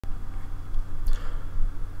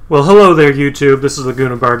Well, hello there, YouTube. This is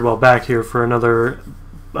Laguna Bardwell back here for another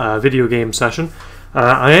video game session.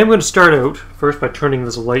 I am going to start out first by turning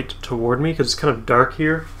this light toward me because it's kind of dark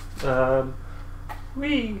here.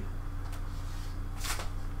 Whee!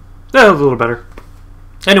 That was a little better.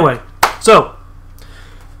 Anyway, so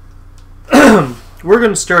we're going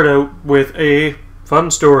to start out with a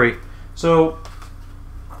fun story. So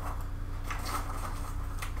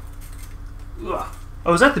I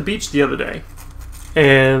was at the beach the other day.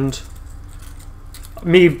 And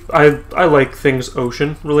I like things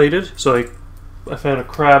ocean related. So like, I found a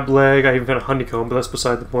crab leg. I even found a honeycomb, but that's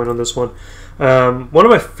beside the point on this one. One of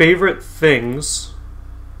my favorite things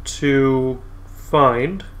to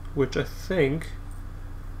find, which I think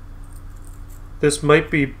this might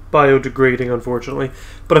be biodegrading, unfortunately,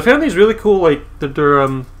 but I found these really cool. Like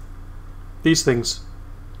they're these things.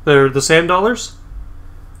 They're the sand dollars.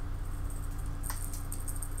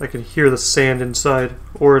 I can hear the sand inside,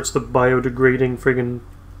 or it's the biodegrading friggin'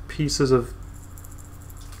 pieces of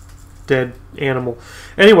dead animal.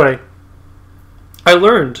 Anyway, I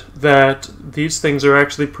learned that these things are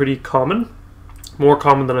actually pretty common, more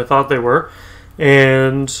common than I thought they were,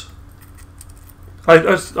 and I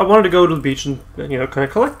wanted to go to the beach and kind of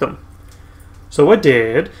collect them. So I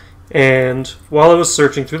did, and while I was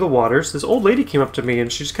searching through the waters, this old lady came up to me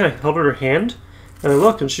and she just kind of held out her hand. And I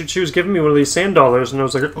looked, and she was giving me one of these sand dollars, and I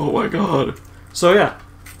was like, oh my god. So yeah,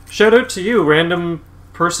 shout out to you, random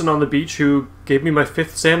person on the beach who gave me my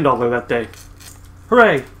 5th sand dollar that day.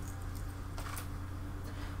 Hooray!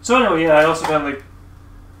 So anyway, yeah, I also found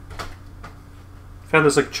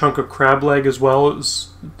this like chunk of crab leg as well.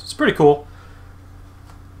 It's pretty cool.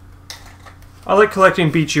 I like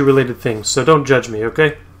collecting beachy related things, so don't judge me,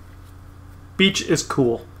 okay? Beach is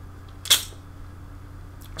cool.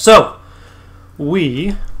 So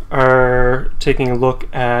we are taking a look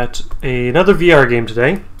at another VR game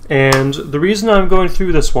today, and the reason I'm going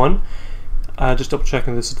through this one, just double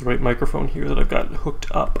checking this is the right microphone here that I've got hooked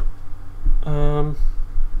up.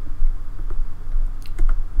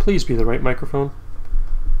 Please be the right microphone.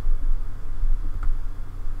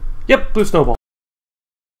 Yep, Blue Snowball.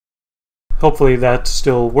 Hopefully that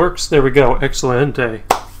still works. There we go. Excellent.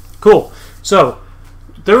 Cool. So,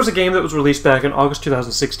 there was a game that was released back in August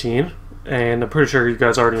 2016. And I'm pretty sure you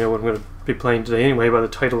guys already know what I'm going to be playing today anyway by the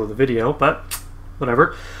title of the video, but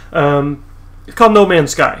whatever. It's called No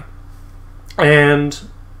Man's Sky. And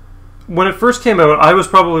when it first came out, I was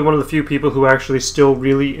probably one of the few people who actually still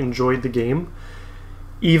really enjoyed the game,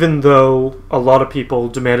 even though a lot of people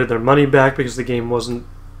demanded their money back because the game wasn't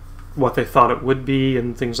what they thought it would be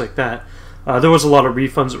and things like that. There was a lot of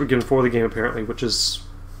refunds that were given for the game, apparently, which is...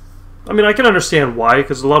 I mean, I can understand why,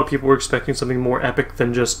 because a lot of people were expecting something more epic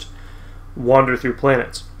than just wander through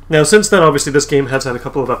planets. Now, since then, obviously, this game has had a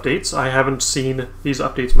couple of updates. I haven't seen these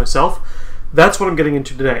updates myself. That's what I'm getting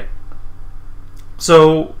into today.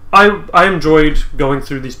 So, I enjoyed going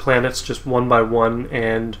through these planets just one by one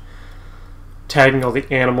and tagging all the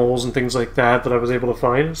animals and things like that I was able to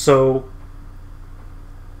find. So,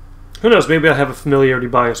 who knows, maybe I have a familiarity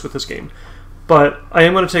bias with this game. But I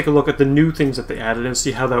am going to take a look at the new things that they added and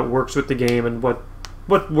see how that works with the game and what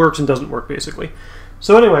works and doesn't work, basically.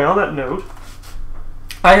 So anyway, on that note,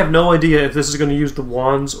 I have no idea if this is going to use the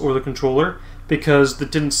wands or the controller because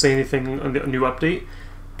it didn't say anything on the new update.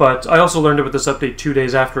 But I also learned about this update 2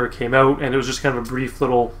 days after it came out, and it was just kind of a brief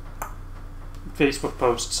little Facebook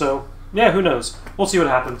post. So, yeah, who knows? We'll see what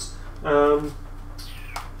happens. Well,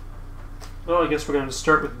 I guess we're going to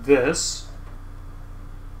start with this.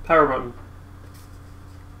 Power button.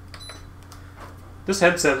 This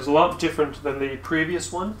headset is a lot different than the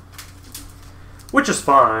previous one, which is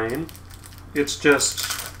fine. It's just,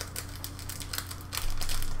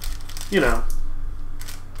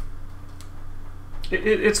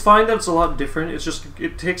 it's fine that it's a lot different. It's just,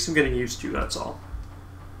 it takes some getting used to, that's all.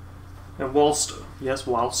 And whilst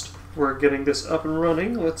we're getting this up and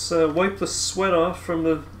running, let's wipe the sweat off from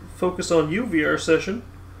the Focus on You VR session.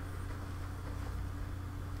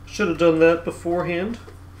 Should have done that beforehand.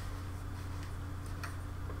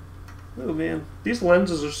 Oh man, these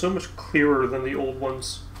lenses are so much clearer than the old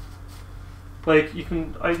ones. Like you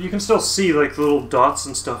can still see like the little dots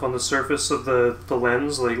and stuff on the surface of the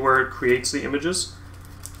lens, like where it creates the images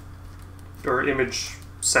or image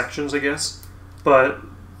sections, I guess. But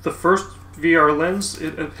the first VR lens,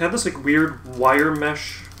 it had this like weird wire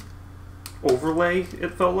mesh overlay.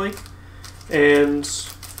 It felt like, and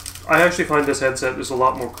I actually find this headset is a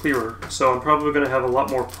lot more clearer. So I'm probably going to have a lot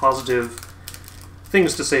more positive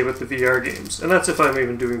things to say with the VR games, and that's if I'm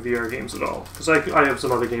even doing VR games at all, because I have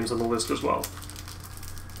some other games on the list as well.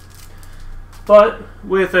 But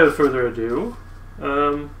without further ado,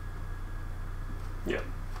 Yeah.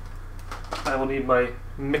 I will need my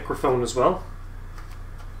microphone as well.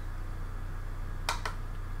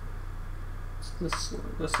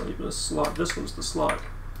 That's not even a slot. This one's the slot.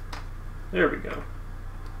 There we go.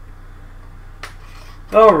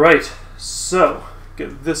 Alright, so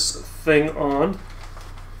get this thing on.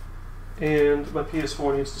 And my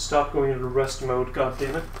PS4 needs to stop going into rest mode,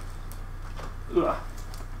 goddammit. Ugh.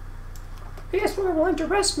 PS4 will enter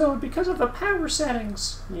rest mode because of the power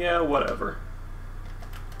settings. Yeah, whatever.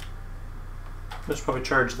 Let's probably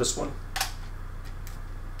charge this one.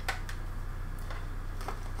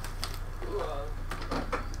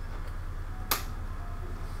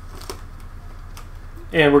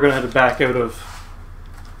 And we're going to have to back out of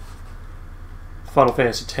Final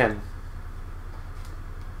Fantasy X.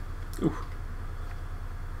 Ooh.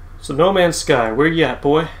 So No Man's Sky, where you at,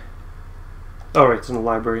 boy? Oh, right, it's in the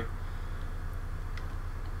library.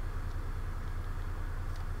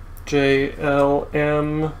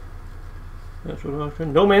 JLM. That's what I'm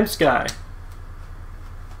trying. No Man's Sky.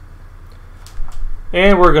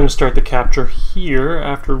 And we're going to start the capture here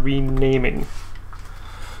after renaming.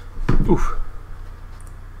 Oof.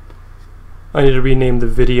 I need to rename the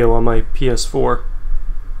video on my PS4.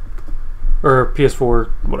 Or PS4,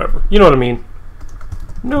 whatever. You know what I mean.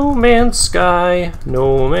 No Man's Sky.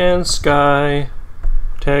 No Man's Sky.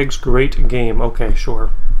 Tags great game. Okay,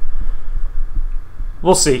 sure.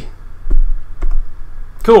 We'll see.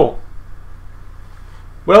 Cool.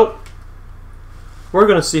 Well, we're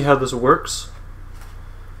going to see how this works.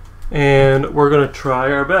 And we're going to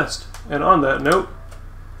try our best. And on that note,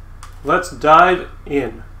 let's dive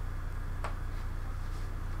in.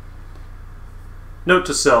 Note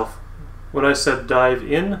to self, when I said dive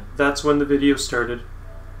in, that's when the video started.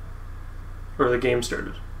 Or the game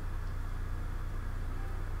started.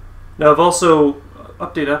 Now I've also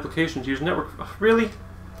updated applications using network. Really?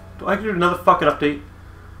 Do I have to do another fucking update?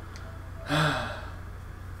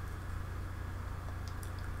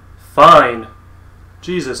 Fine.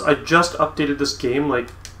 Jesus, I just updated this game like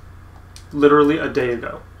literally a day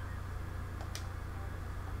ago.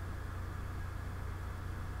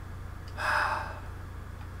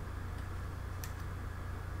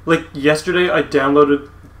 Like yesterday I downloaded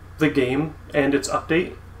the game and its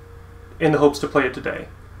update in the hopes to play it today.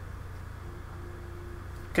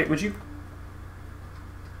 Okay, would you...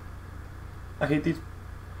 I hate these...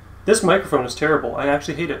 This microphone is terrible. I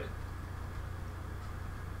actually hate it.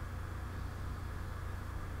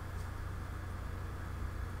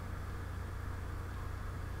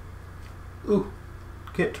 Ooh,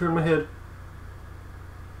 can't turn my head.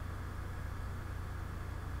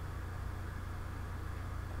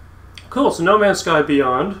 Cool, so No Man's Sky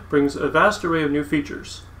Beyond brings a vast array of new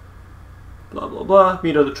features. Blah blah blah,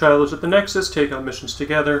 meet other travelers at the Nexus, take on missions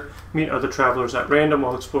together, meet other travelers at random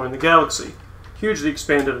while exploring the galaxy. Hugely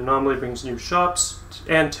expanded Anomaly brings new shops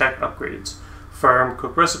and tech upgrades. Farm,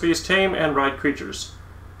 cook recipes, tame, and ride creatures.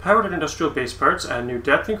 Powered and industrial base parts add new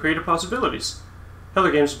depth and creative possibilities.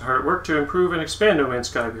 Other games are hard at work to improve and expand No Man's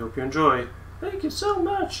Sky. We hope you enjoy. Thank you so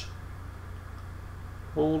much!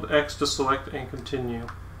 Hold X to select and continue.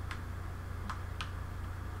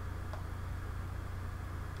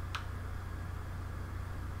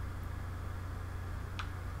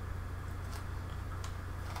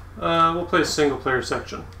 We'll play a single player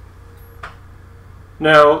section.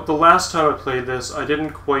 Now, the last time I played this, I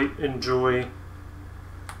didn't quite pay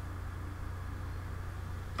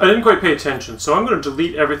attention, so I'm going to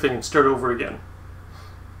delete everything and start over again.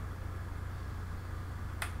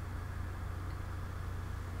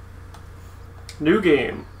 New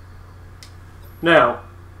game. Now,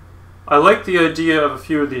 I like the idea of a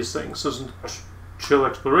few of these things. So chill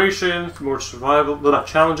exploration, more survival,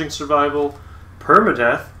 challenging survival,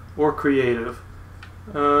 permadeath, or creative.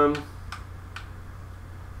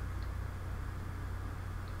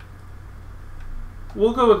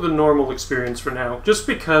 We'll go with the normal experience for now, just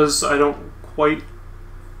because I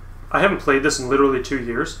haven't played this in literally 2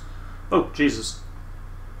 years. Oh, Jesus.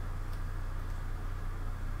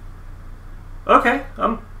 Okay,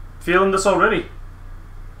 I'm feeling this already.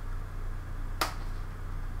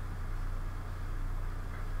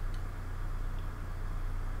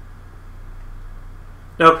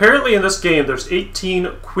 Now, apparently in this game, there's 18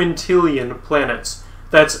 quintillion planets.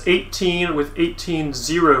 That's 18 with 18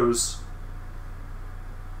 zeros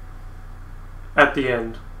at the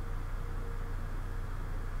end.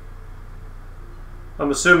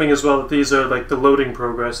 I'm assuming as well that these are like the loading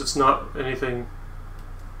progress. It's not anything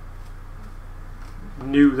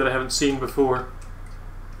new that I haven't seen before.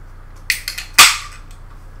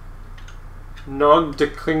 Nog de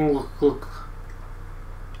Klingluk.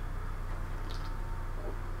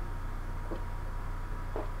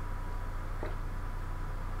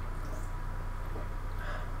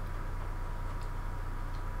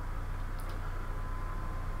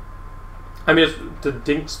 I mean, it's the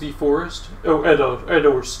Dinksby Forest. Oh,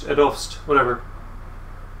 Edorst, whatever.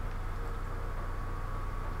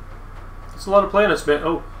 It's a lot of planets, man.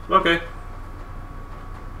 Oh, okay.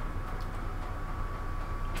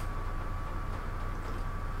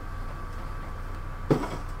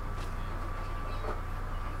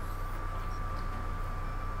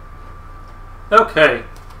 Okay.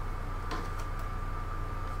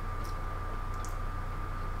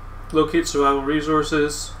 Locate survival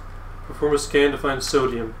resources. Perform a scan to find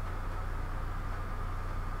sodium.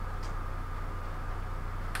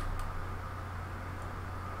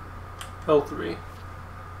 L3.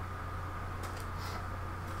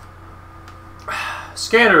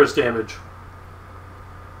 Scanner is damaged.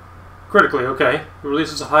 Critically, okay. It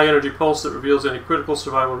releases a high energy pulse that reveals any critical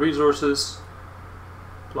survival resources.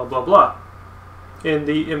 Blah blah blah. In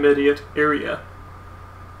the immediate area.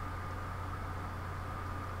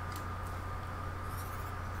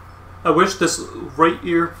 I wish this right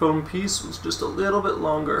earphone piece was just a little bit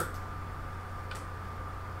longer.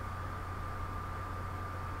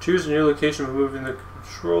 Choose a new location by moving the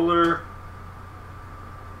controller.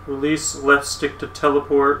 Release left stick to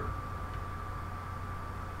teleport.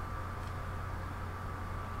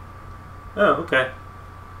 Oh, okay.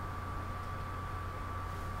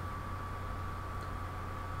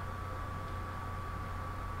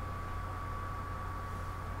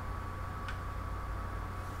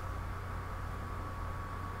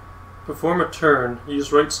 Perform a turn.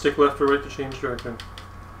 Use right stick left or right to change direction.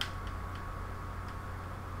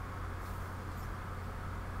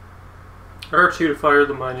 R2 to fire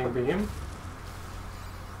the mining beam.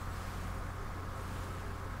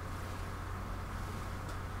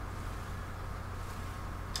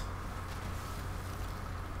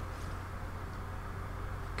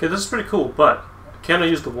 Okay, this is pretty cool, but can I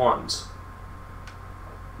use the wands?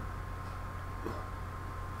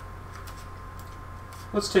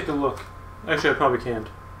 Let's take a look. Actually, I probably can't.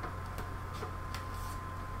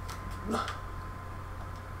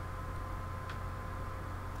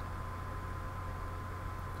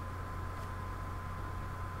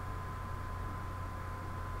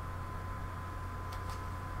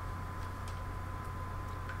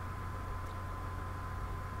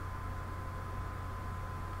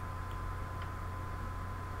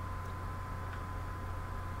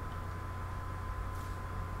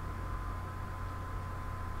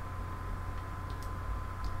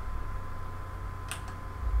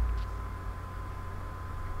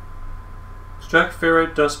 Extract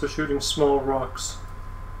ferrite dust by shooting small rocks.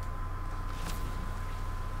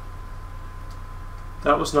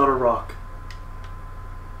 That was not a rock.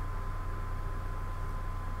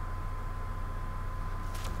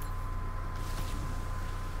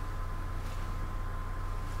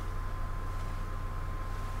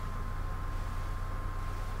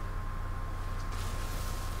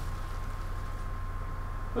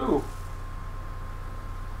 Ooh.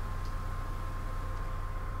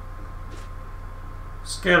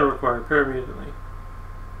 Scanner required. Repair immediately.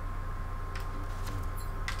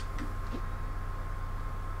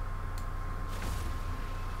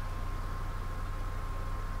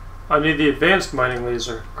 I need the advanced mining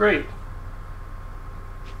laser. Great.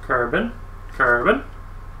 Carbon. Carbon.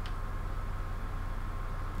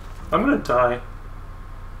 I'm gonna die.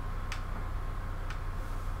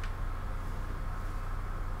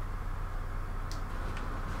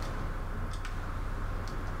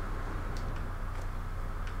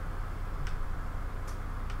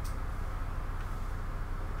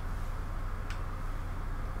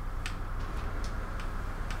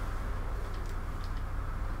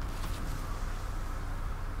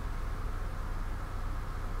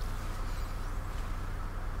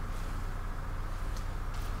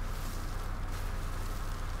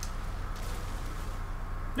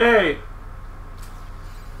 Yay!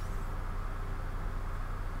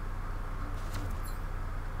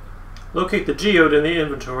 Locate the geode in the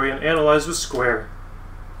inventory and analyze with square.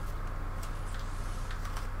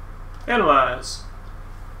 Analyze.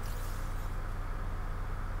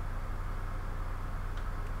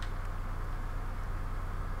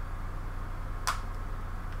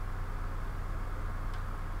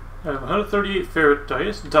 I have 138 ferrite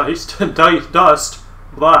dust.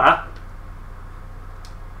 Blah.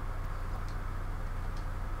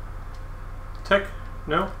 Tech?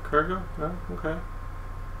 No? Cargo? No? Okay.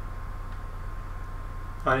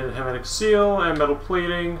 I need a hermetic seal and metal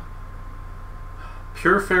plating.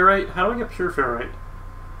 Pure ferrite? How do I get pure ferrite?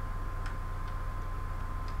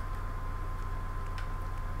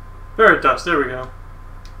 Ferrite dust, there we go.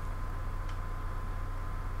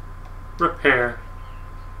 Repair.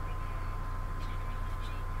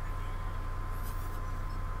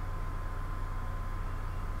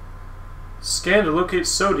 Scan to locate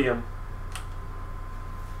sodium.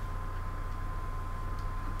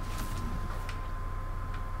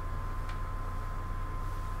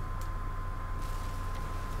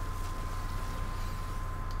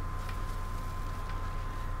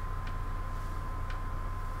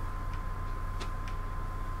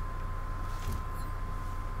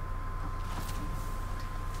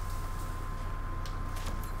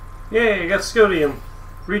 Yay, I got sodium.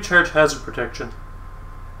 Recharge hazard protection.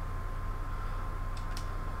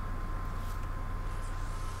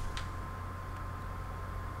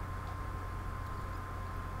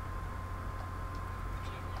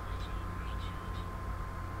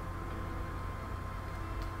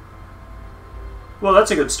 Well,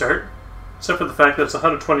 that's a good start. Except for the fact that it's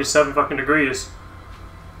 127 fucking degrees.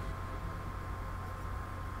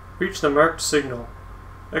 Reach the marked signal.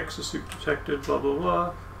 Exosuit detected, blah blah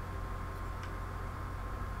blah.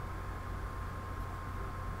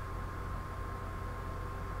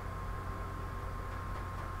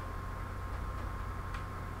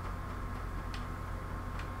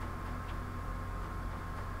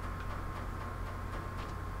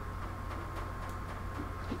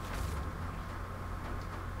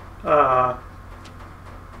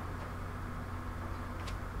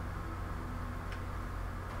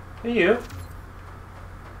 Hey you.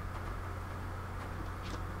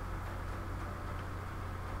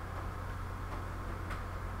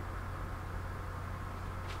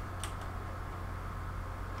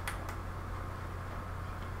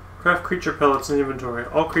 Craft creature pellets in the inventory.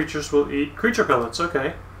 All creatures will eat creature pellets.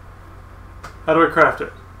 Okay. How do I craft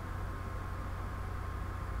it?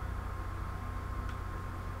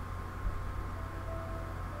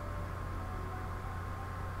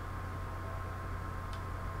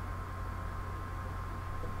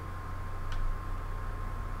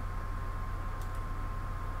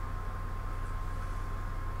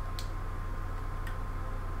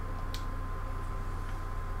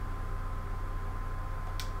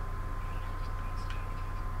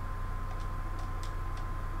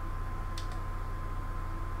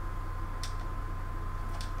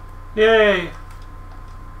 Yay!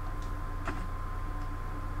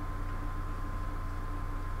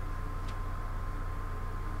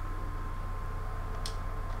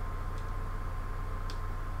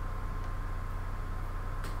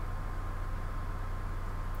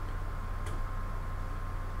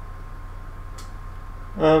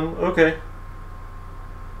 Okay.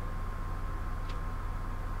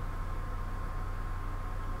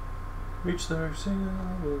 Reach the signal.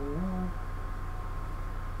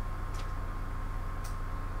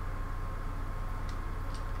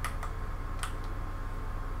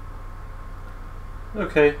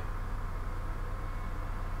 Okay.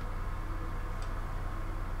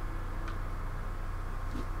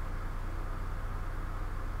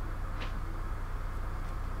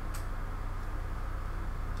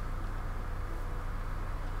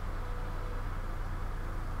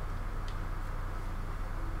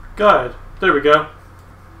 God, there we go.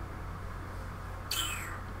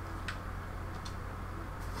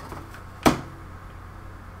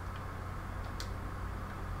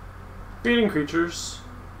 Feeding creatures.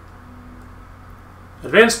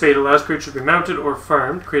 Advanced bait allows creatures to be mounted or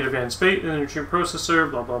farmed. Create advanced bait in the nutrient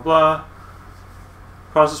processor, blah blah blah.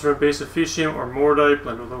 Process from a base of fishium or mordite,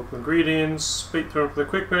 blend with local ingredients. Bait thrown from the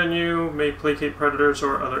quick menu, may placate predators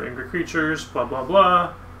or other angry creatures, blah blah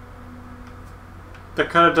blah. That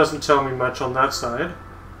kind of doesn't tell me much on that side.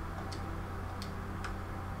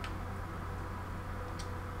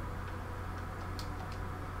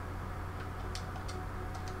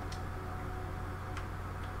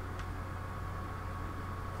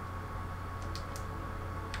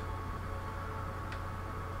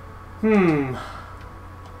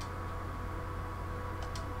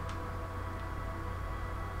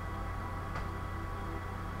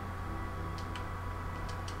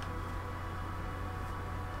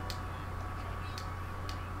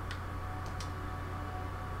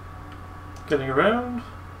 Getting around.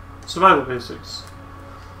 Survival basics.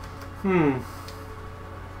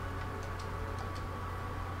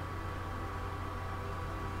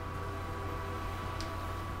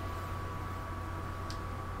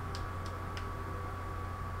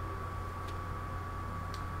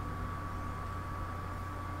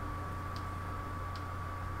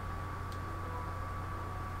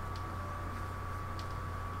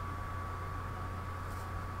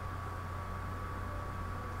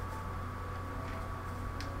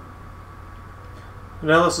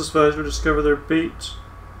 Analysis advisor, discover their bait.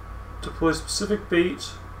 Deploy specific bait.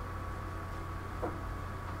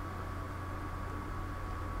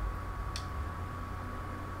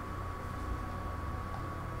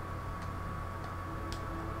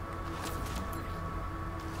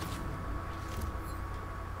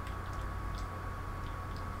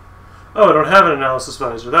 Oh, I don't have an analysis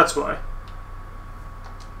visor, that's why.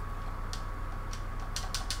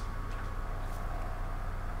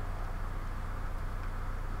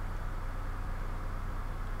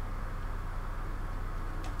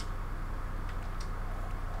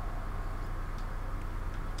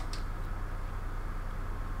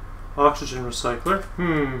 Oxygen recycler.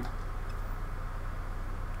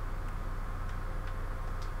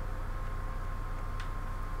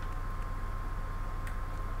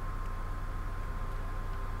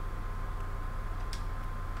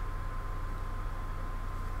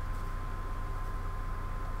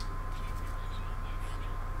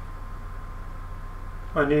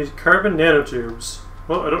 I need carbon nanotubes.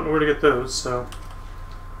 Well, I don't know where to get those, so...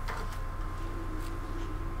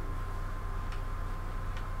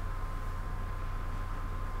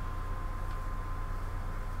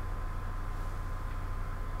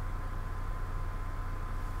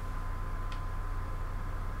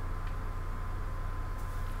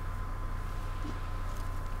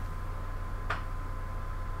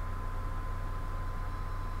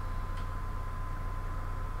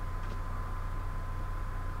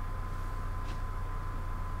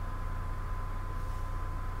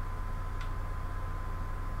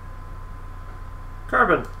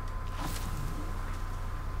 Carbon.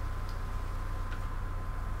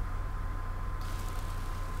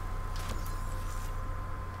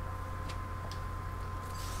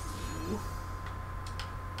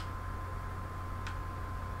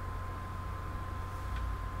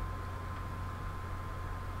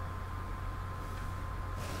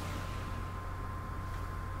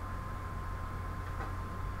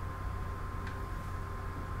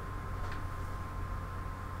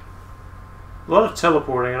 A lot of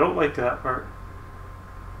teleporting. I don't like that part.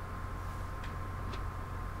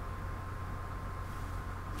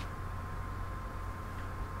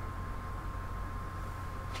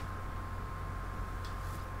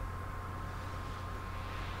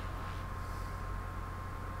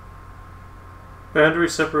 Boundary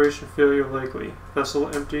separation failure likely.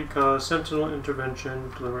 Vessel empty. Cause sentinel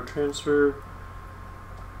intervention. Deliver transfer.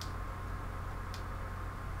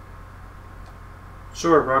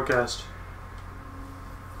 Sure, broadcast.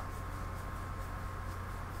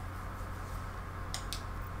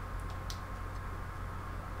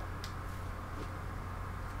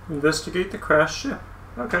 Investigate the crashed ship.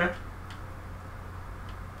 Okay.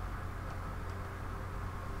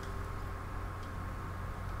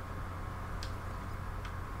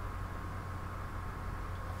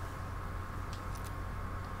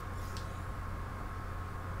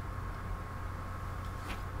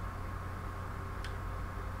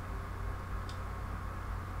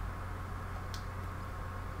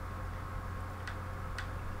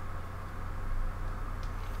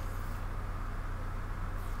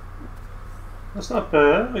 That's not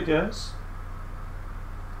bad, I guess.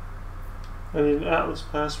 I need an Atlas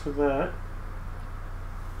pass for that.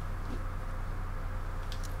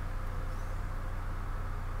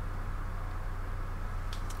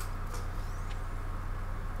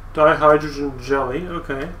 Dihydrogen jelly,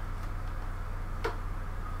 okay.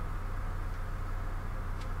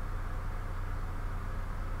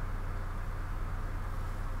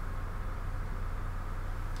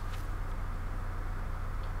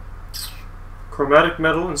 Chromatic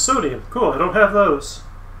metal and sodium. Cool, I don't have those.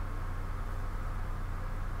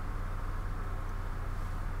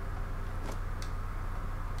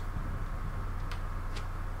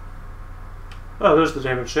 Oh, there's the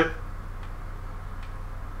damaged ship.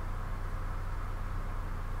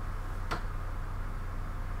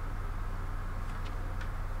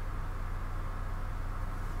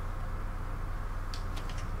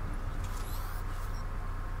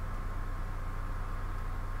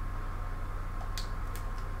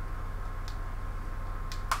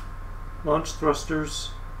 Launch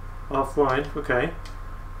thrusters offline. Okay.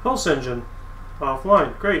 Pulse engine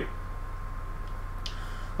offline. Great.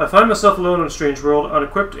 I find myself alone in a strange world,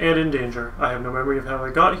 unequipped and in danger. I have no memory of how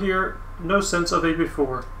I got here, no sense of it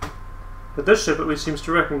before. But this ship at least seems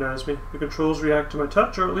to recognize me. The controls react to my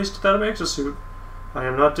touch, or at least to that of my exosuit. I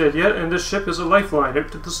am not dead yet, and this ship is a lifeline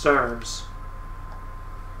out to the stars.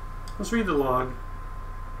 Let's read the log.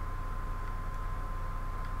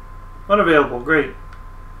 Unavailable. Great.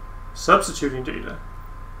 Substituting data.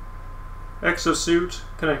 Exosuit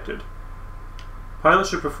connected. Pilot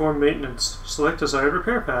should perform maintenance. Select desired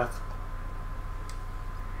repair path.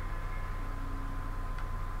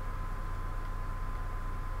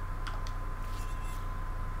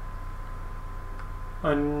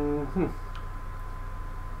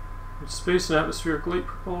 Space and atmospheric light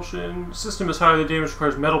propulsion. System is highly damaged,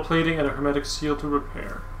 requires metal plating and a hermetic seal to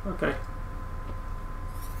repair. Okay.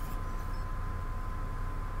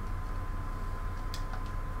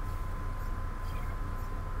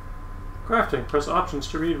 Crafting. Press options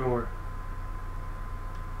to read more.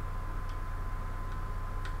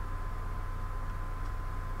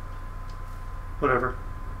 Whatever.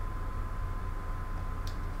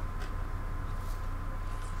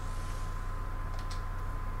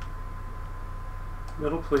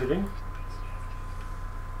 Metal plating.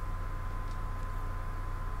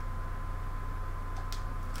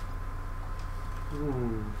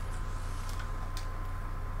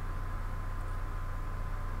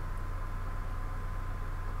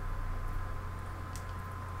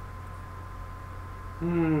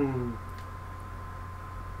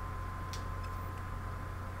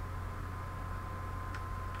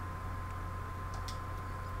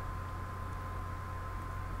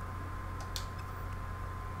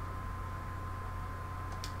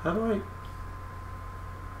 How do I...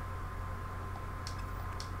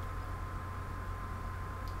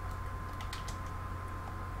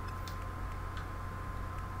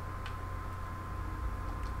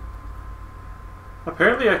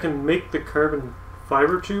 Apparently I can make the carbon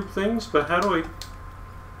fiber tube things, but how do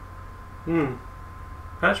I...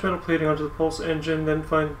 Patch metal plating onto the pulse engine, then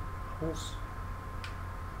find pulse...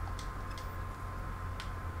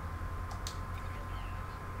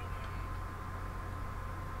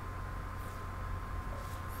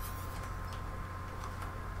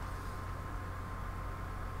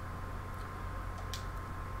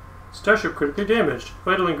 Starship critically damaged.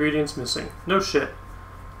 Vital ingredients missing. No shit.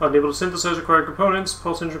 Unable to synthesize required components.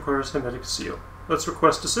 Pulse engine requires hermetic seal. Let's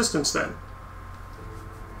request assistance then.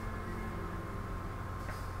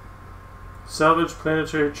 Salvage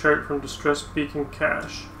planetary chart from distressed beacon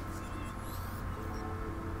cache.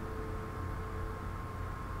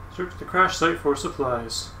 Search the crash site for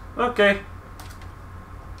supplies. Okay.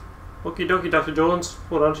 Okie dokie, Dr. Jolens.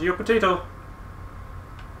 Hold on to your potato.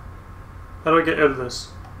 How do I get out of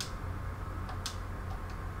this?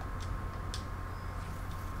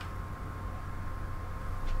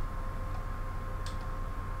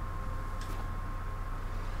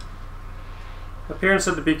 Appearance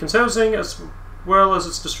of the beacon's housing, as well as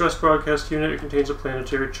its distress broadcast unit, it contains a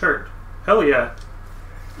planetary chart. Hell yeah!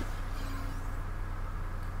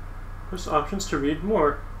 There's options to read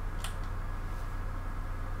more.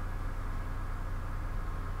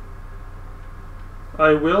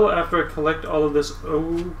 I will after I collect all of this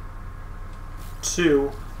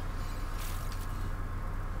O2.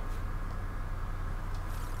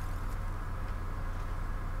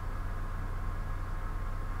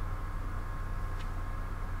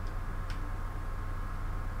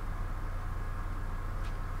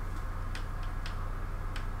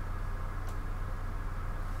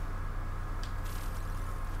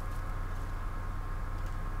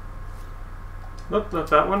 Nope, not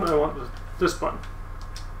that one. I want this one.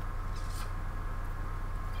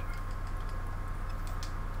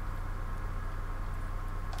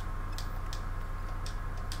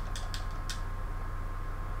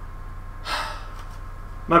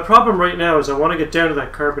 My problem right now is I want to get down to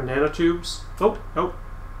that carbon nanotubes. Oh, oh.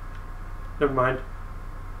 Never mind.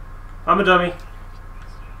 I'm a dummy.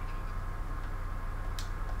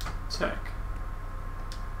 Tech.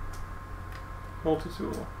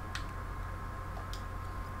 Multi-tool.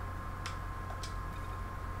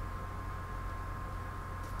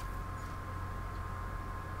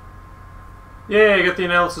 Yay, I got the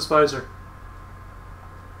analysis visor.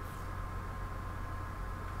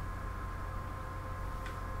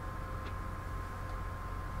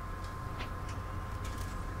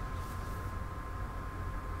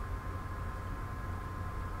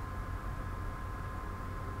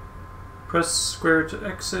 Press square to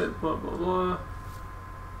exit, blah blah blah.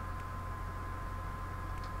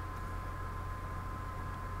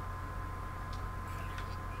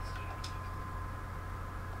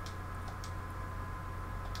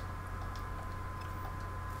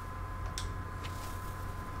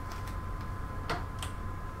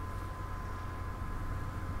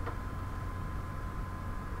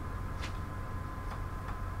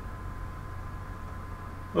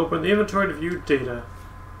 Open the inventory to view data.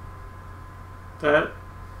 That.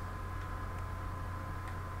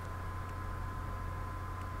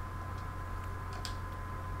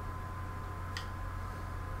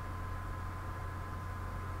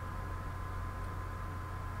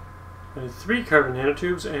 I need 3 carbon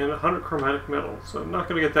nanotubes and 100 chromatic metal, so I'm not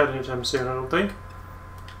going to get that anytime soon, I don't think.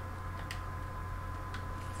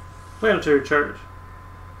 Planetary chart.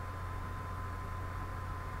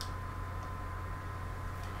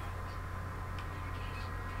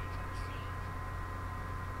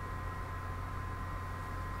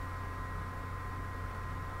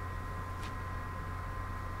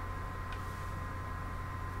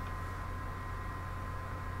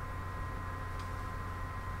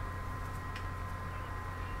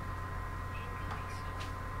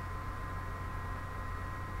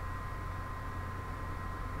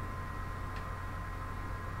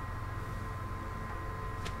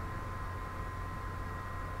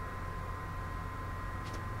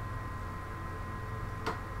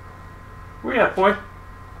 Where you at, boy?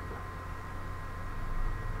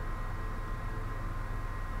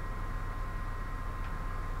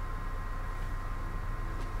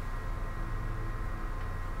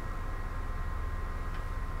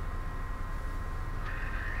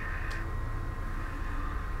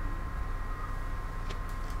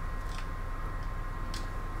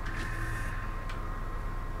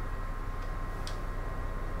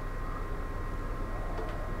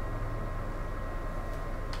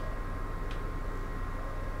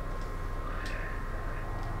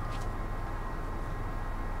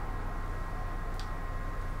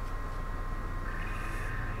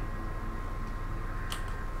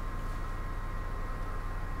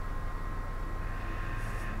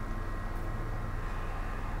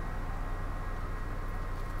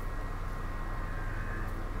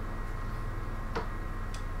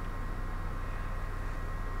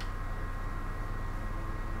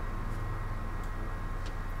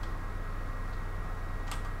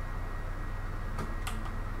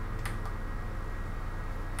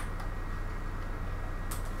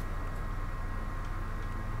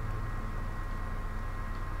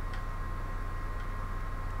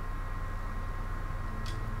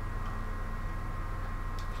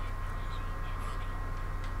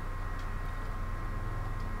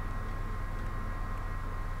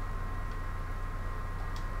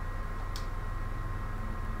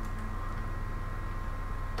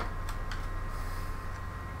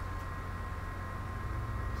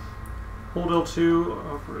 Hold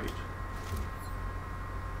L2, operate.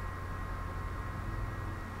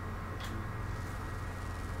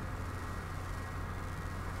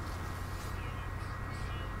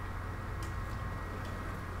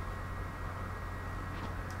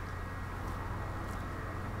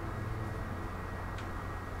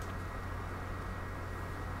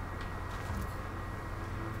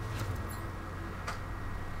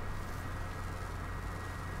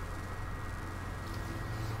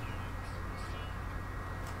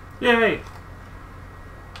 Yay!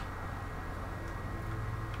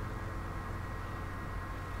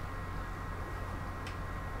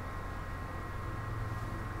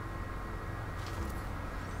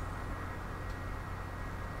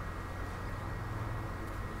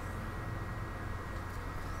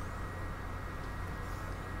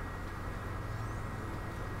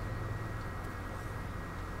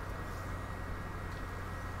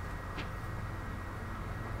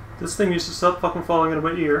 This thing needs to stop fucking falling into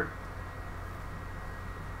my ear.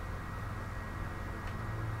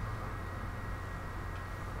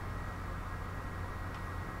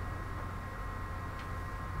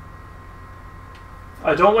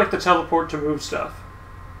 I don't like the teleport to move stuff.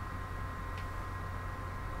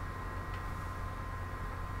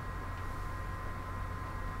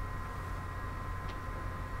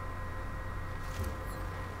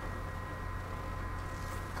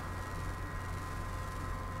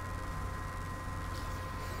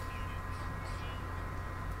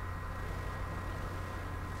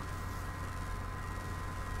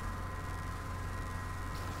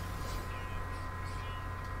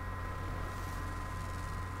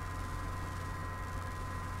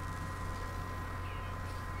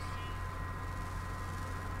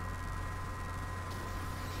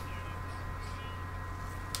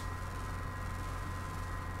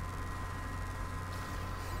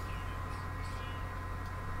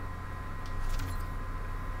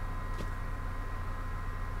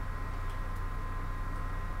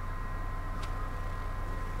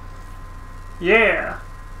 Yeah!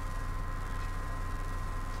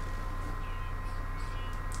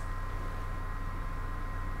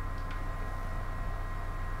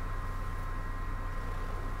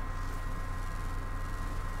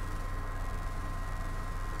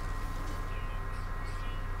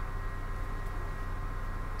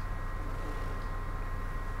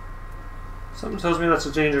 Something tells me that's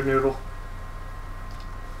a danger noodle.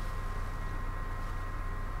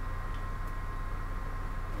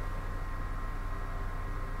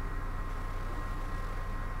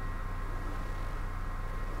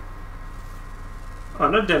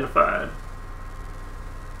 Unidentified.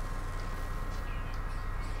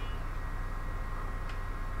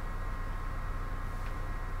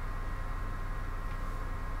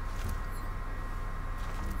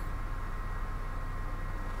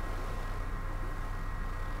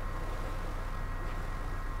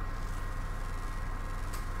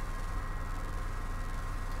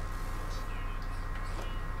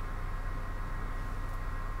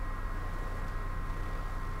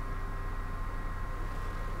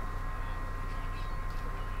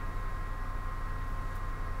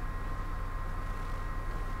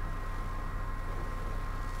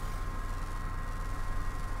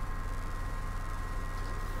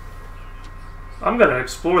 I'm gonna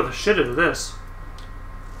explore the shit out of this.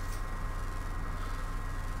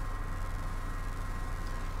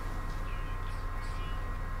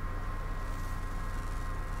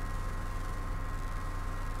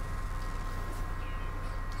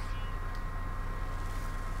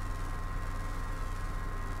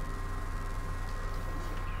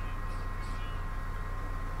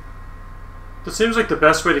 That seems like the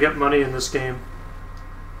best way to get money in this game.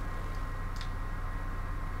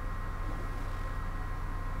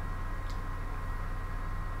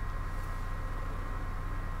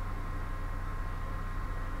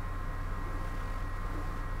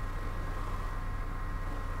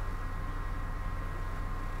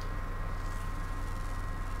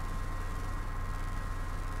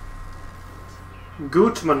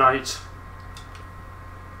 Gutmanite.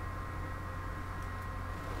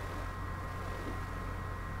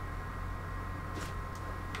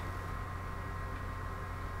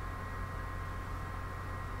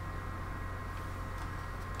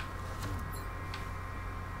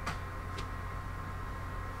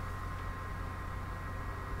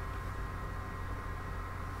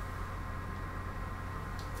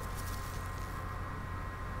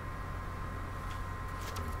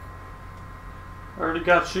 Already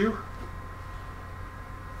got you.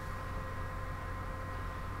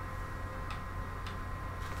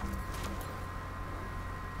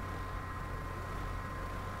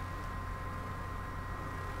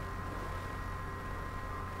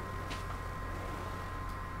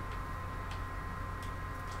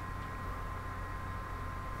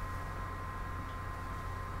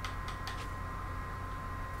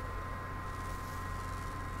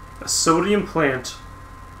 A sodium plant.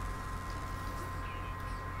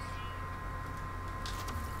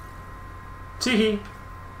 Teehee.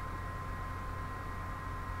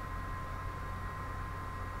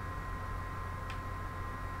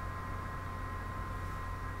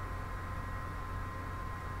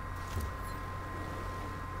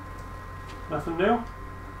 Nothing new?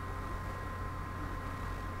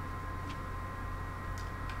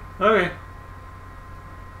 Okay.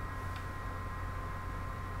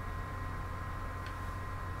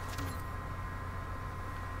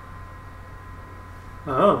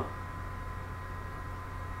 Oh.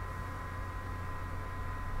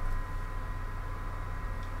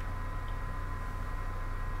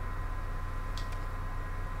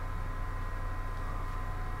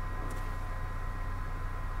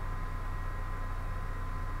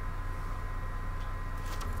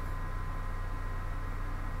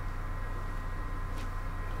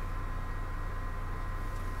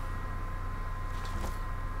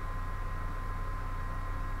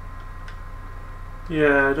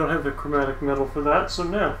 Yeah, I don't have the chromatic metal for that, so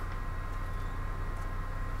no.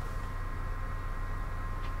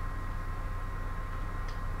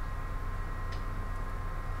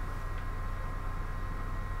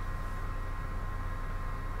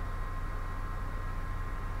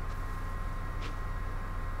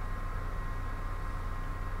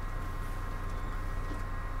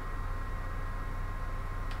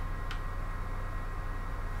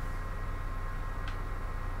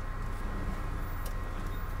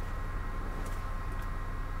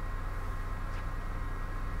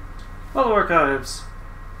 Follow archives.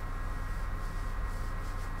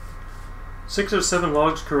 6 of 7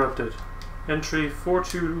 logs corrupted. Entry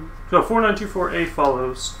 4924A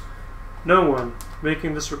follows. No one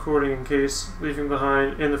making this recording in case leaving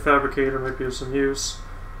behind in the fabricator might be of some use.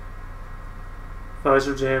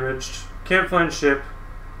 Visor damaged. Can't find ship.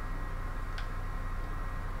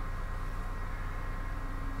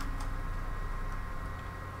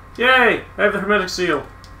 Yay! I have the hermetic seal.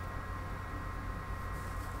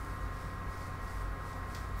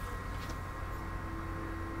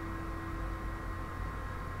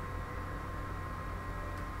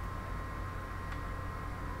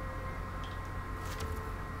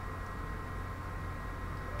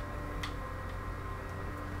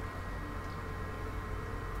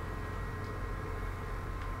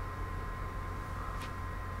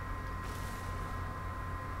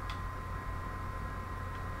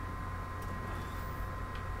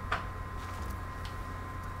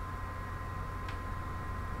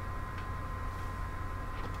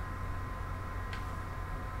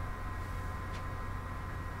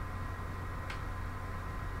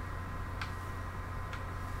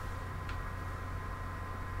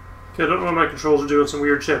 Okay, I don't know what my controls are doing some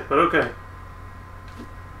weird shit, but okay.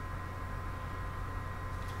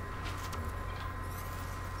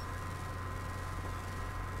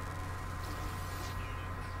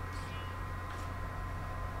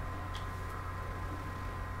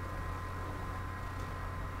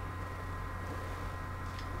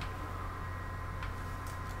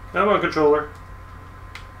 Come on, controller.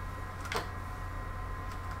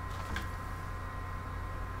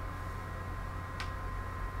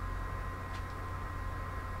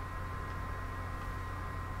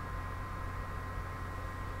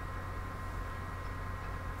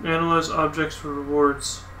 Analyze objects for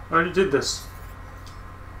rewards. I already did this.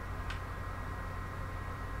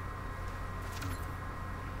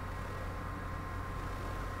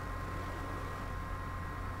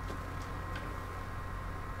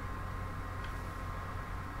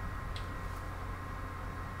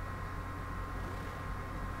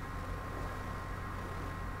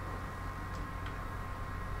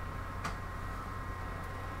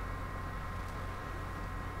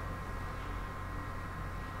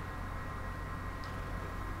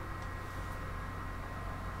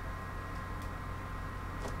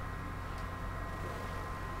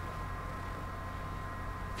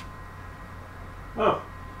 Oh.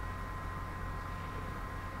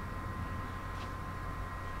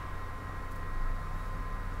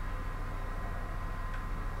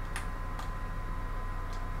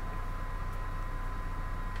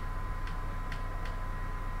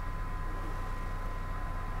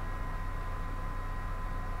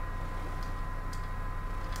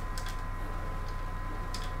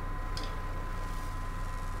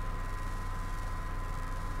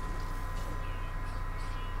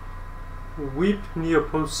 Weep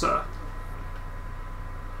Neoposa.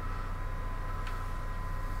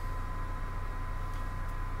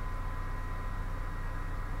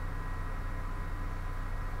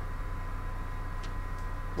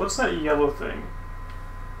 What's that yellow thing?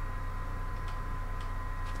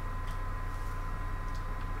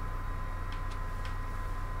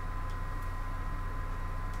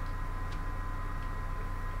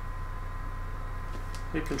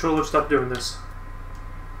 Hey, controller, stop doing this.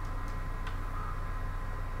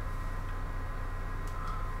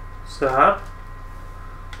 Stop.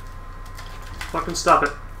 Fucking stop it.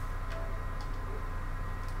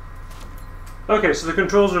 Okay, so the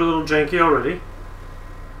controls are a little janky already.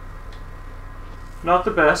 Not the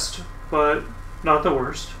best, but not the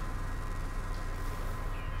worst.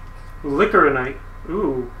 Liquorinite.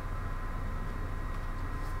 Ooh.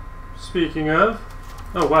 Speaking of...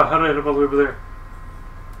 Oh wow, how did I end up all the way over there?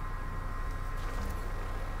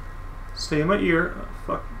 Stay in my ear. Oh,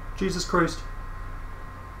 fuck. Jesus Christ.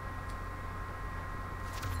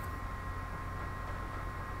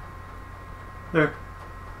 There.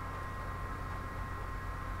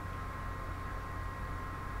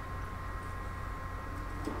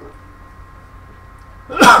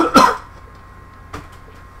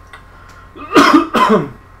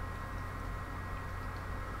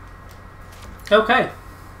 Okay.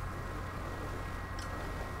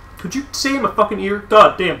 Could you say in my fucking ear?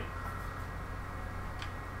 God damn.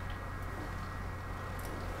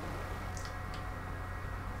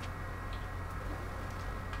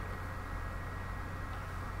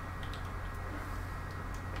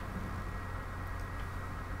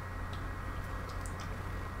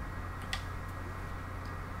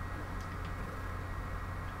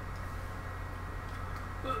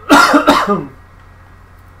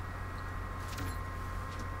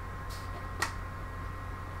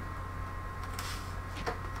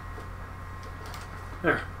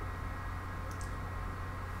 There.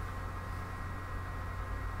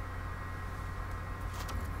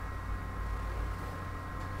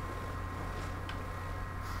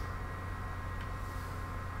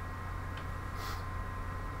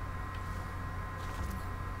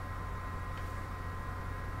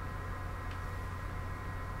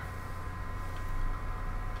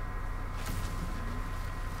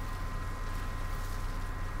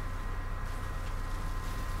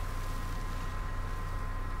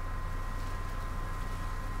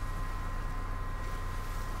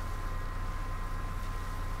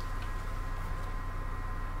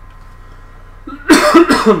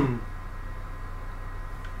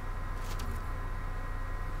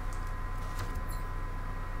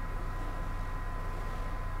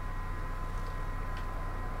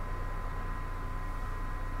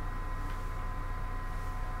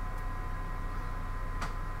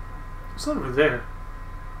 What's over there?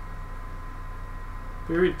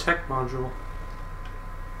 Buried tech module.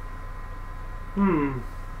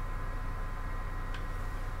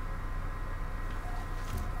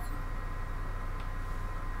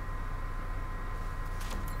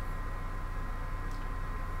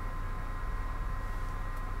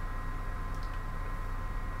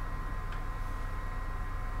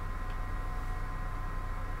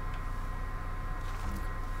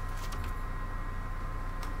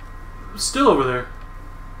 Still over there.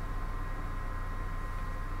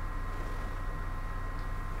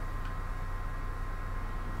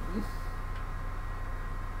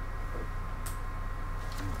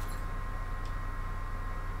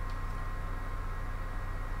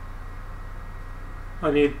 I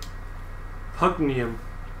need pugnium.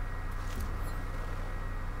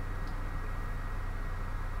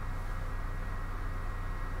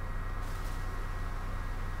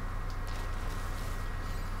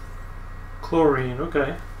 Chlorine,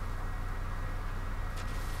 okay.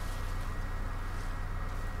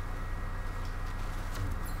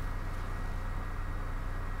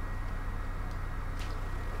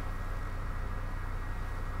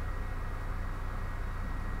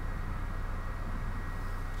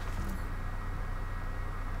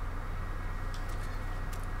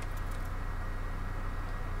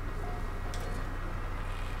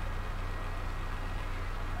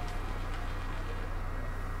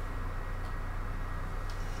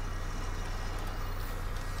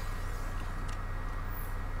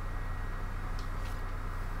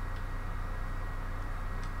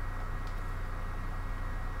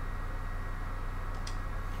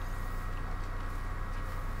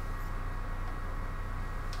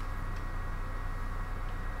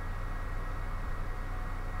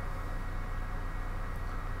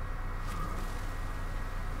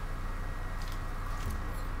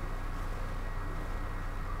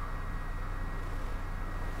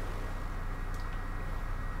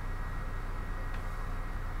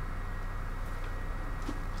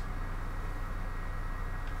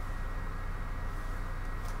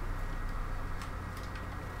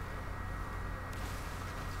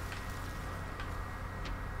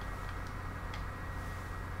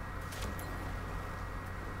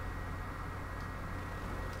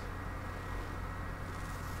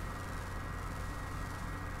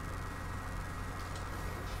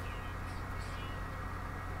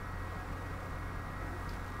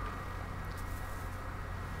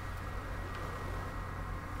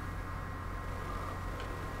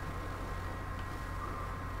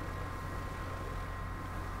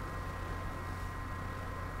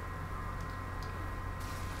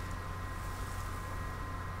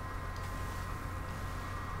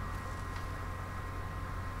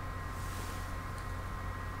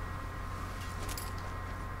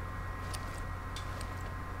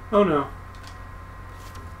 Oh no.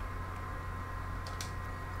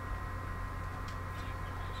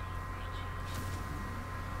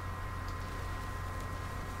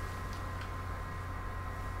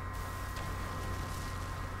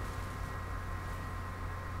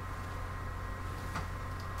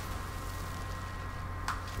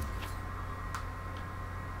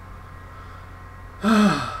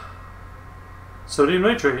 Sodium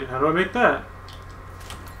nitrate, how do I make that?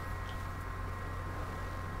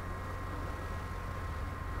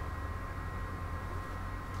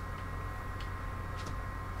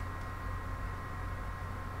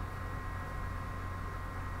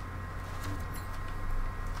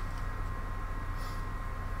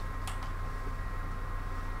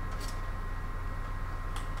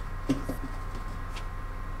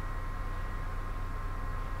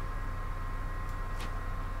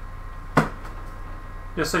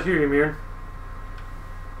 Yes, I hear you, Mir.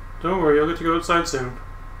 Don't worry, I'll get to go outside soon.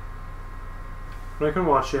 But I can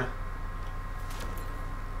watch you.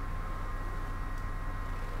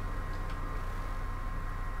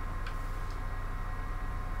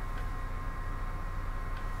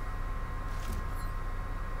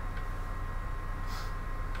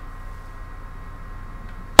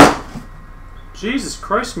 Jesus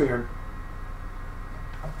Christ, Mir.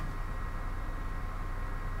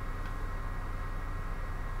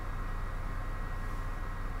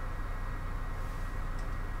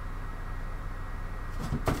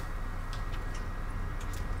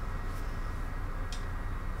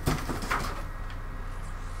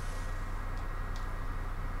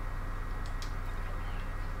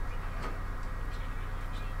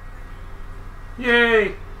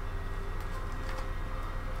 Yay!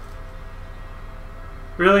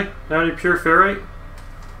 Really? Now I need pure ferrite?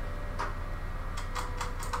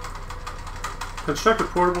 Construct a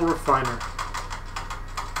portable refiner.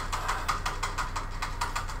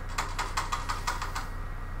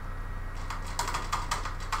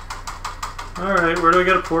 Alright, where do I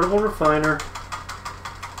get a portable refiner?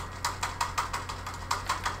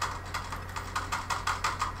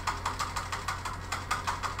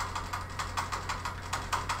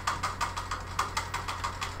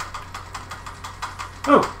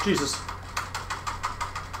 Oh, Jesus.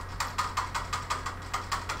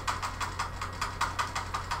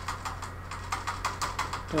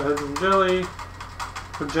 Hydrogen jelly,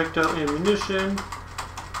 projectile ammunition,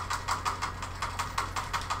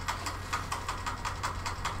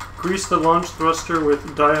 grease the launch thruster with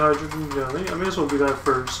dihydrogen jelly. I may as well do that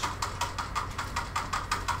first.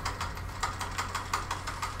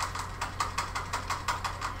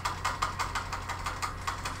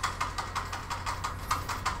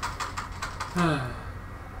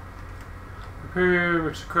 Prepare,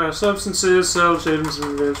 mix across substances, salvage items,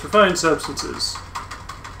 and advanced refined substances.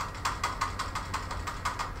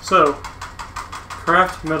 So,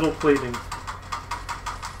 craft metal plating.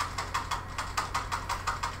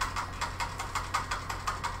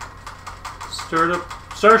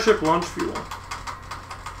 Starship launch fuel.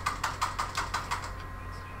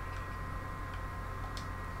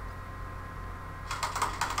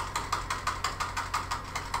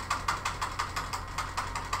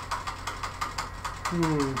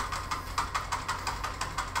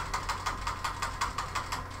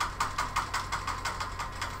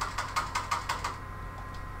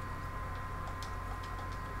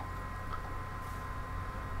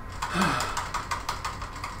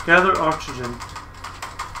 Gather oxygen.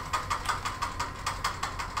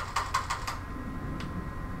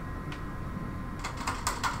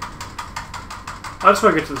 I just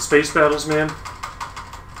want to get to the space battles, man.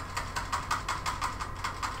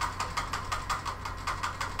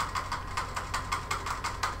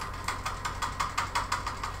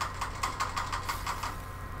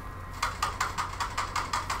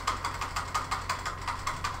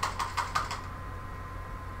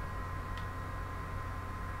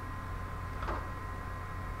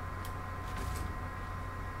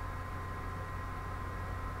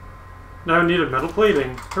 Now I need a metal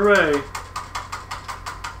plating. Hooray!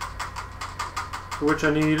 For which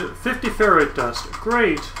I need 50 ferrite dust.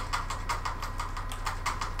 Great!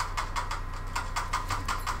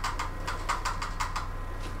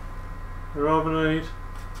 Aragonite.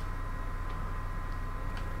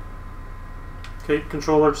 Okay,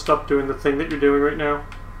 controller, stop doing the thing that you're doing right now.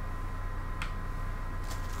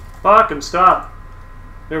 Fucking stop!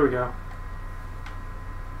 There we go.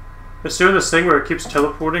 It's doing this thing where it keeps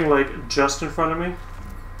teleporting, like, just in front of me.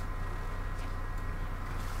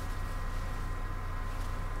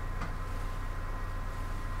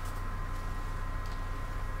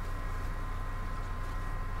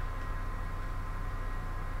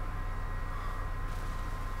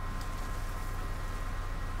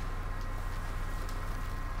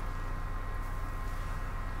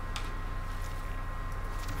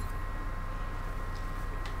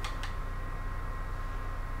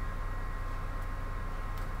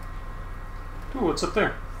 Ooh, what's up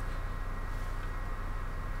there?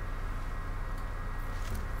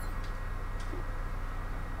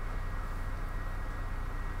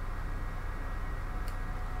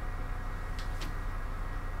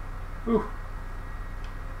 Ooh.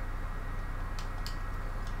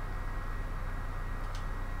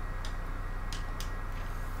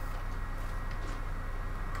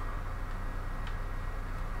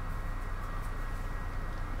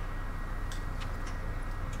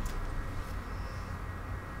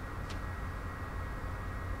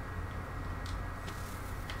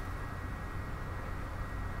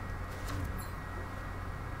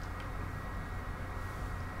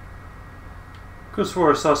 Could have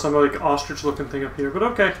swore I saw some like ostrich-looking thing up here, but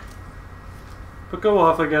okay. But go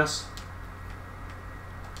off, I guess.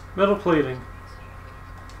 Metal plating.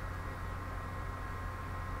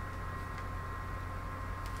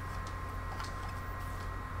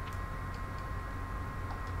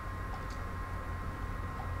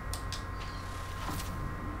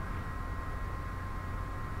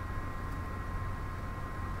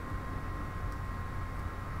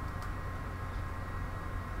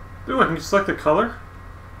 Ooh, I can select the color?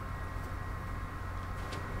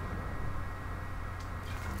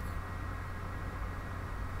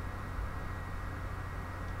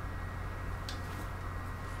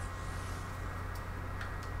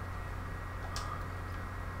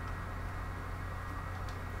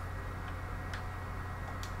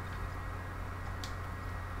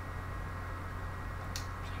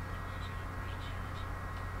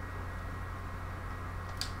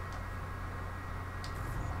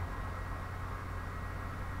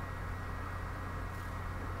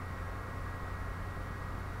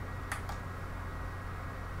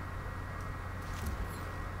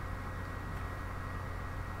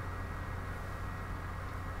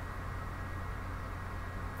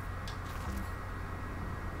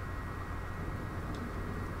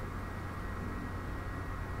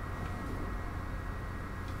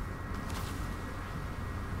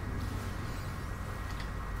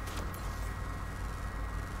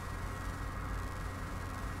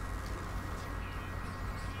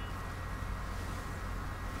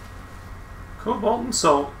 Cobalt and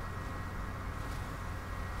salt.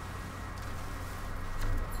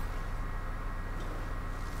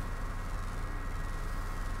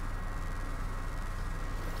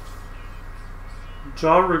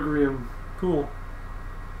 Jaragrium. Cool.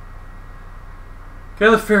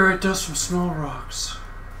 Gather ferrite dust from small rocks.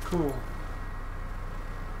 Cool.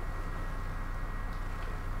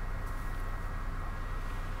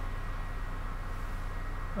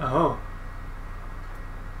 Oh.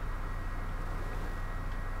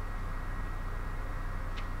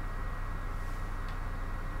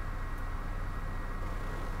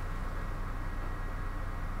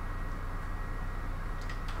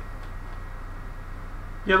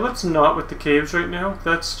 Yeah, let's not with the caves right now.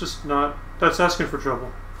 That's just not... That's asking for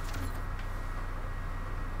trouble.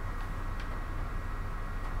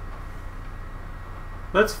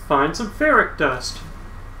 Let's find some ferric dust.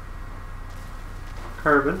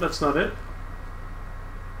 Carbon, that's not it.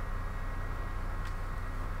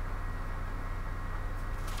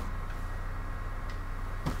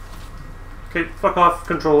 Okay, fuck off,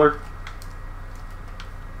 controller.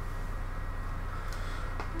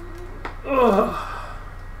 Ugh.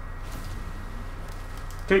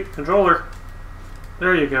 Okay, controller.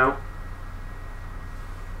 There you go.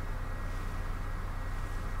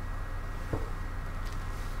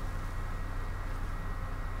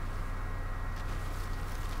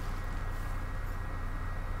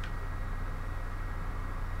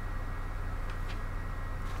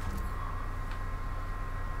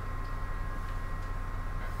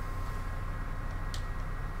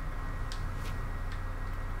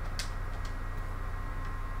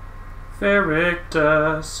 Ferric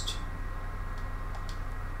dust.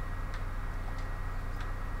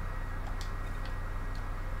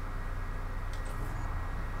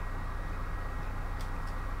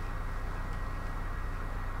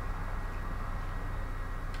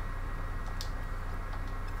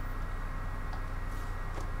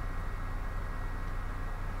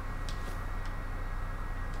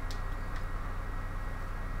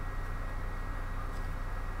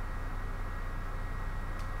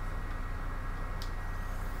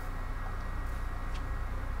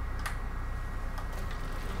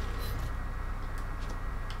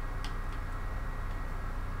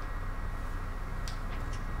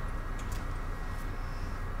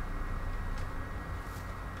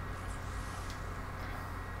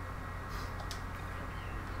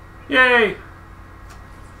 Yay!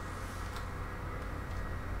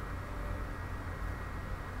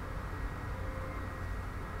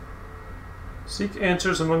 Seek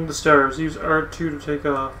answers among the stars. Use R2 to take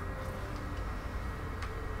off.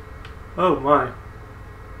 Oh my.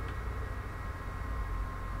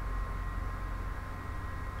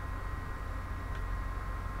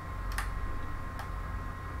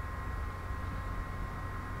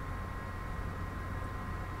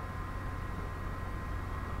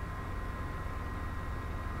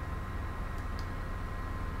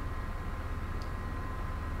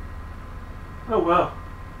 Oh wow.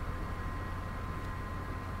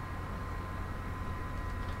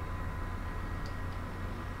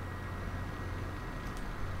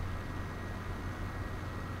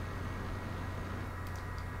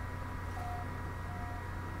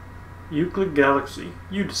 Euclid Galaxy.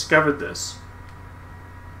 You discovered this.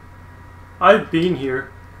 I've been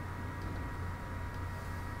here.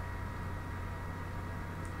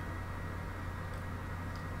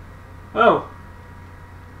 Oh.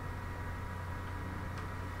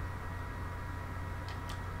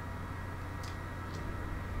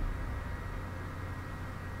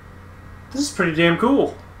 This is pretty damn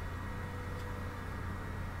cool.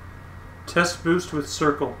 Test boost with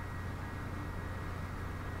circle.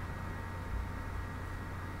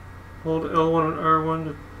 Hold L1 and R1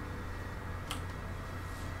 to...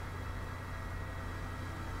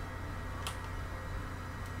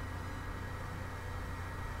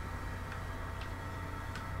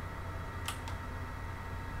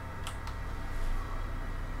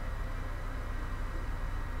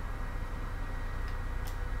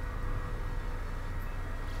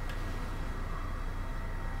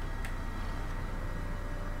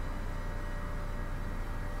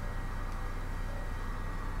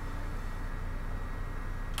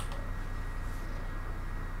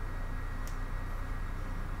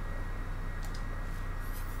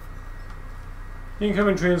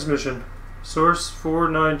 Incoming transmission. Source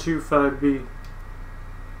 4925B.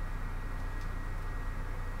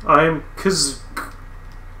 I am Kz.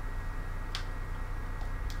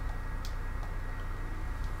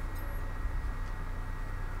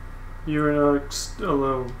 You are not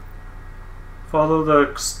alone. Follow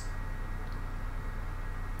the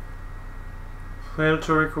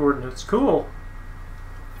planetary coordinates. Cool.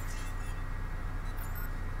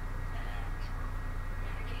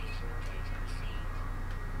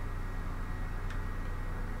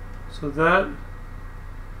 So that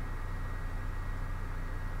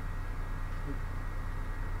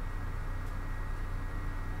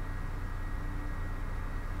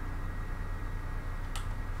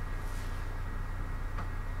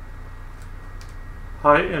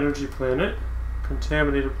High energy planet,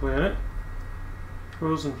 contaminated planet,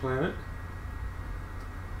 frozen planet.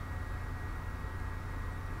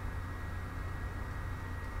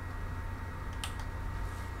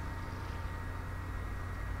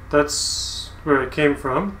 That's where it came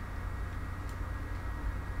from.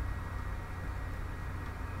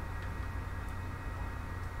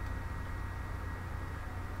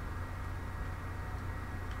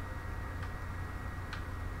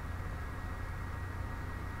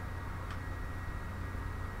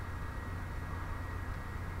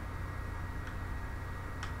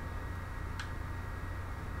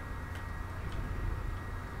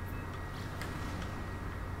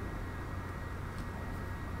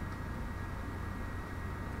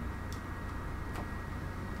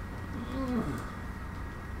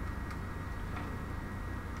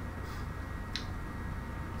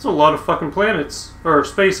 It's a lot of fucking planets. Or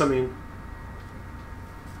space, I mean.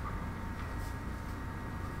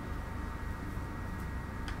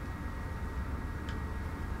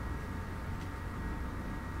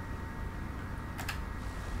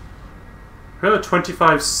 Apparently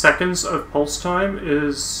 25 seconds of pulse time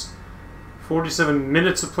is 47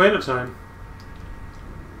 minutes of planet time.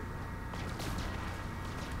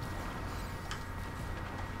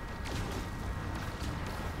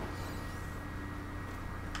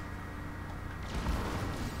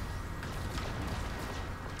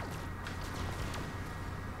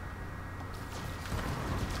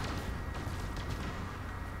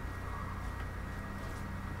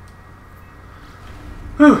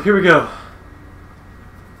 Whew, here we go.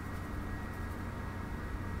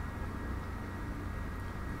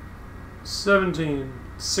 $17,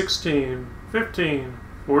 $16, $15,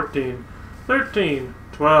 $14, $13,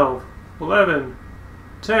 $12, $11,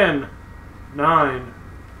 $10, $9,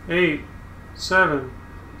 $8, $7,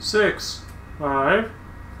 $6, $5,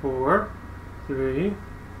 $4, $3,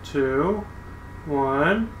 $2,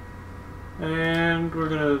 $1, and we're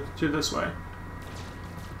gonna do this way.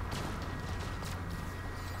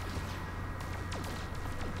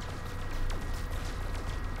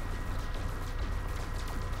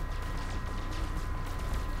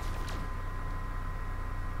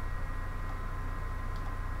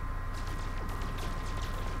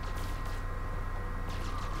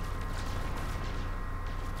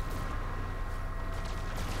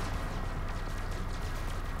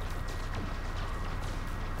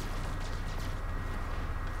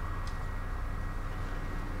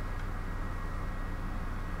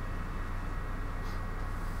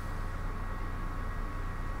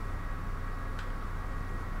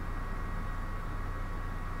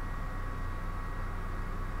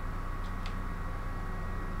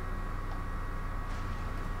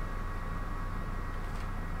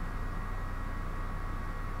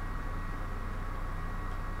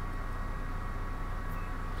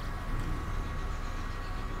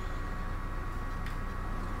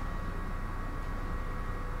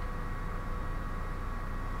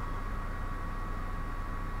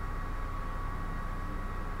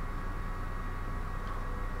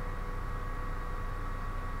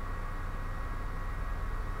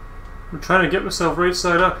 I'm trying to get myself right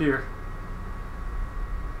side up here.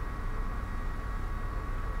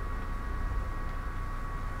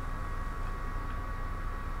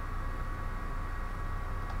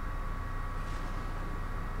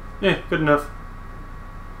 Yeah, good enough.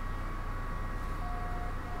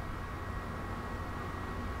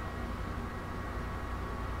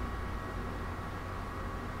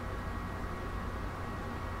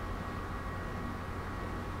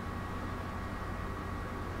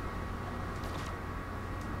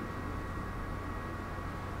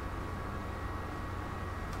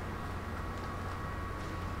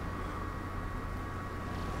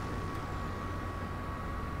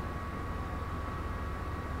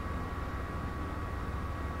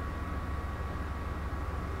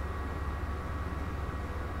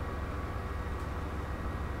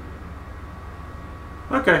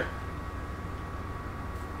 Okay.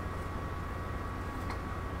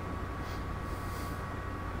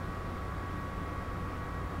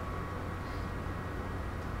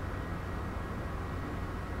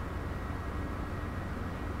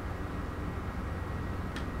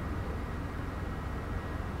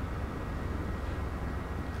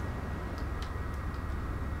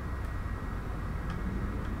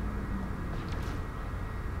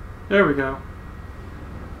 There we go.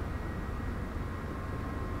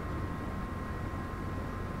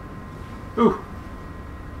 Ooh.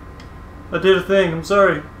 I did a thing, I'm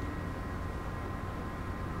sorry.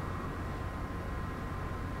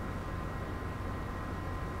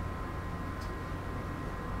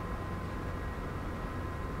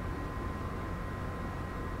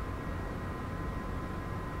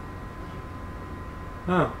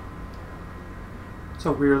 Oh. It's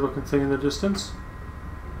a weird looking thing in the distance.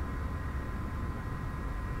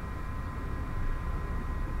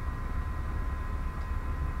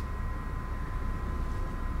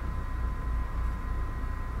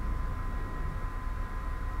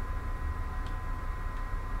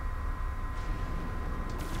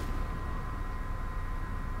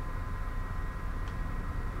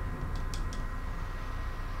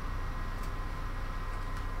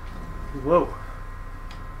 Whoa.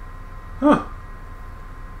 Huh.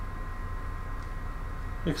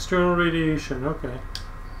 External radiation, okay.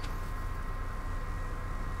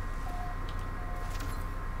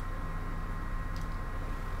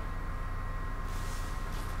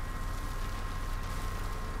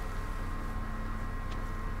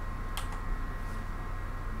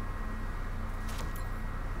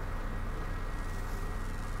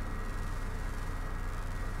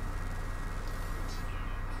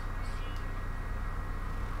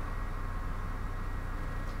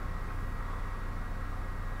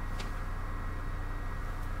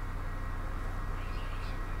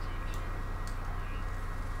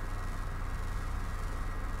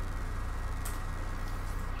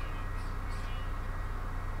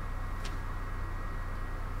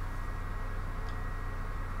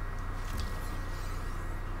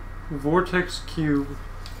 Vortex cube.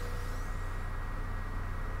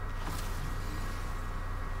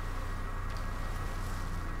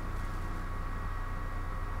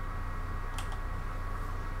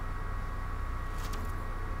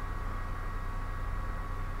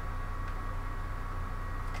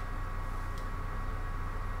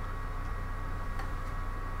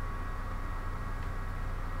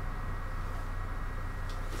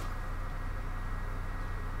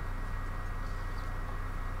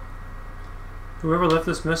 Whoever left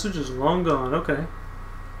this message is long gone. Okay.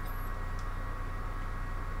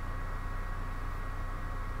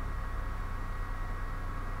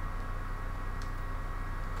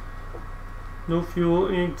 No fuel.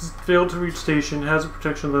 Failed to reach station. Hazard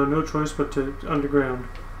protection low. No choice but to underground.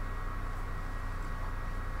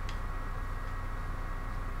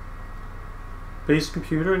 Base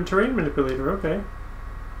computer and terrain manipulator. Okay.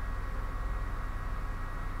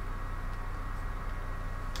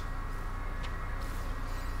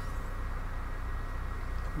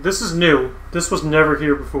 This is new. This was never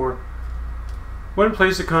here before. When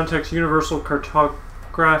placed, it contacts Universal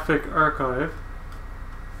Cartographic Archive.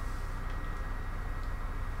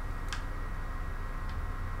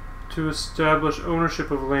 To establish ownership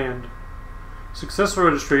of land. Successful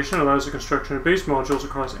registration allows the construction of base modules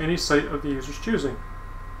across any site of the user's choosing.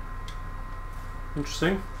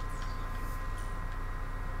 Interesting.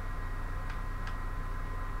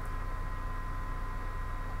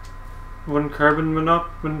 One carbon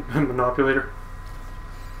manipulator.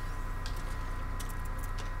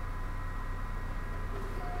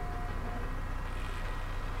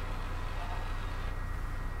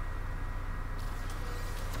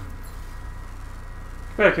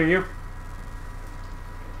 Back here, you.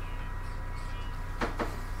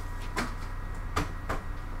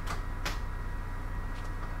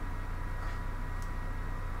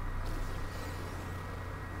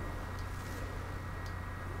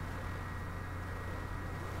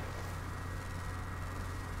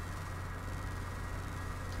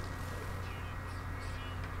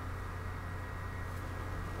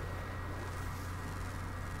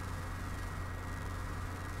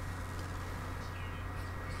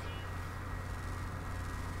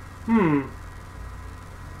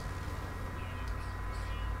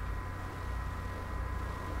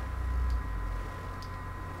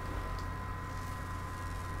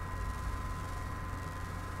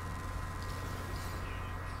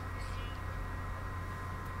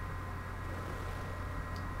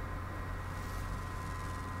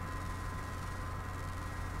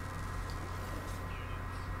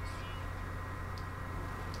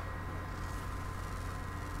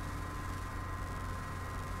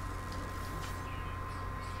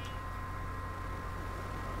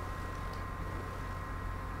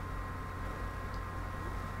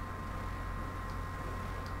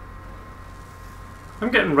 I'm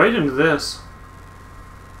getting right into this.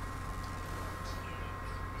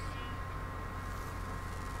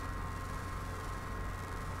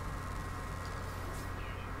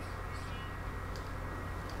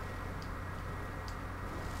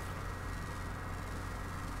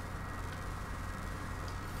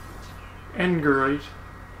 Engerite.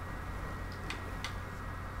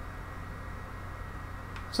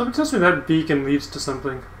 Something tells me that beacon leads to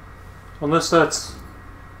something. Unless that's...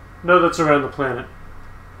 No, that's around the planet.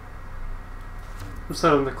 What's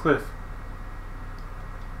that on the cliff?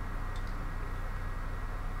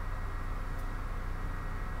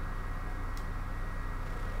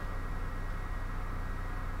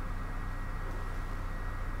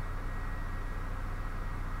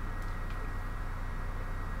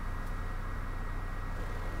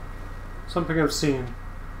 Something I've seen.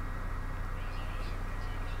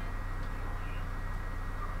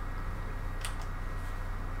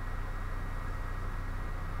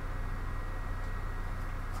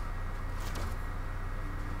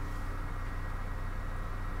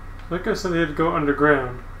 Like I said, they had to go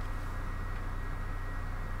underground.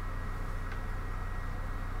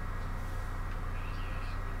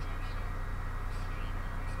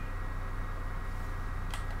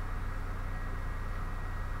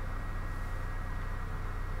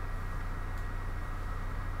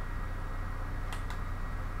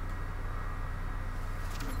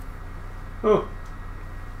 Oh.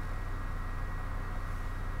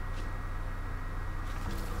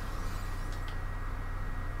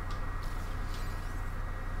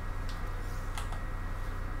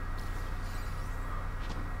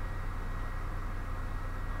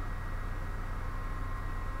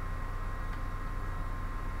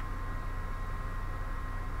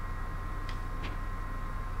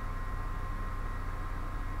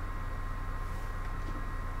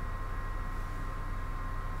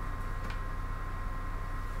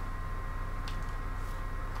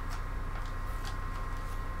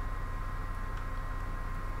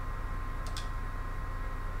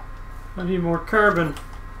 I need more carbon.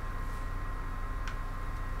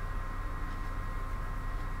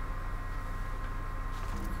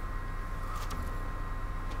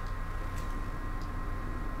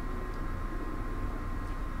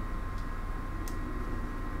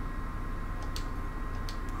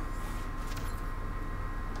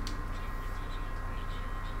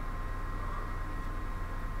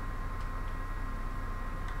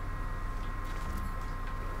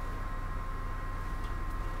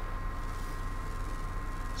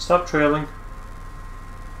 Stop trailing.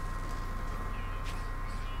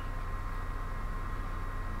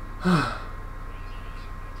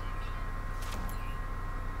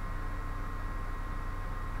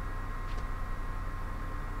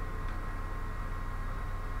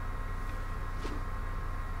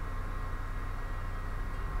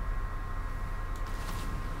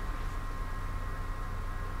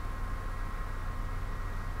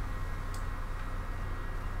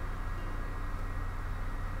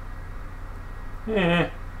 Eh.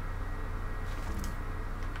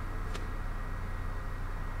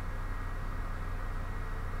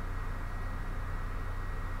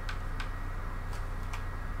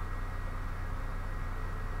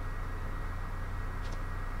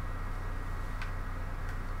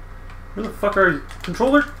 Where the fuck are you?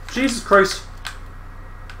 Controller? Jesus Christ.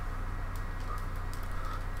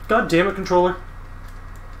 God damn it, controller.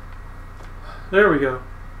 There we go.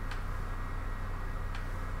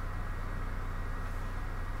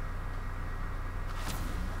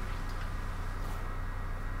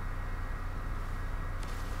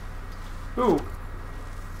 Ooh.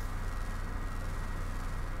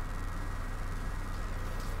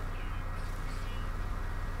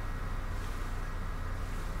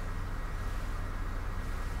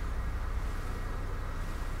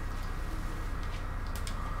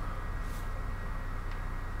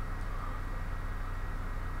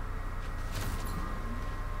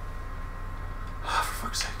 For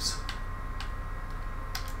fuck's sakes.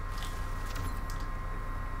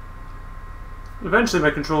 Eventually my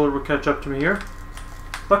controller will catch up to me here.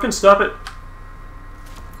 Fucking stop it.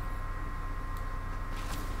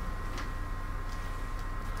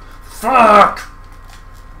 Fuck!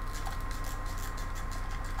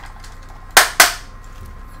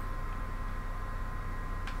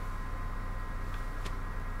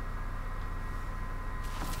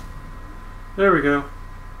 There we go.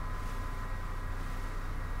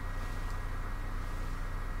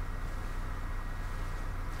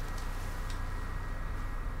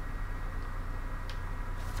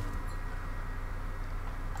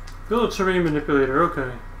 Build a terrain manipulator,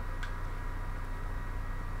 okay.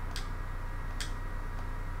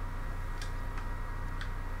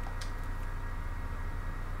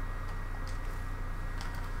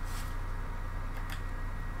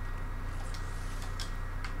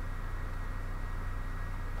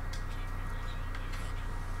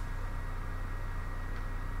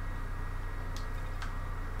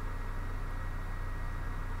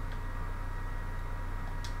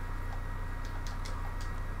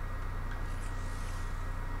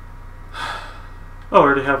 Oh, I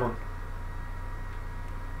already have one.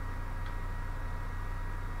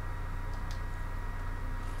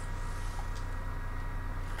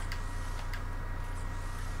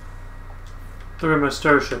 They're in my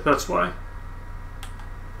starship, that's why.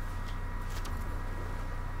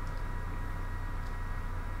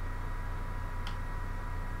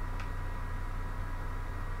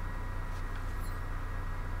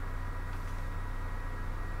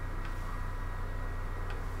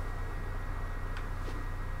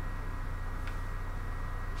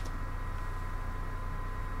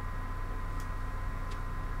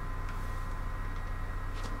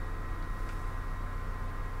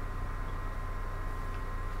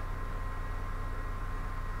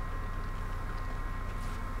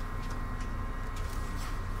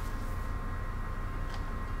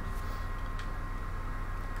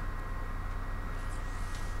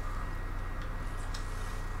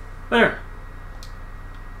 There.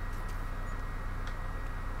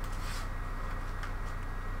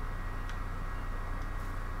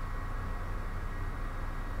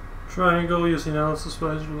 Triangle, use the analysis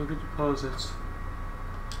wise to look at deposits.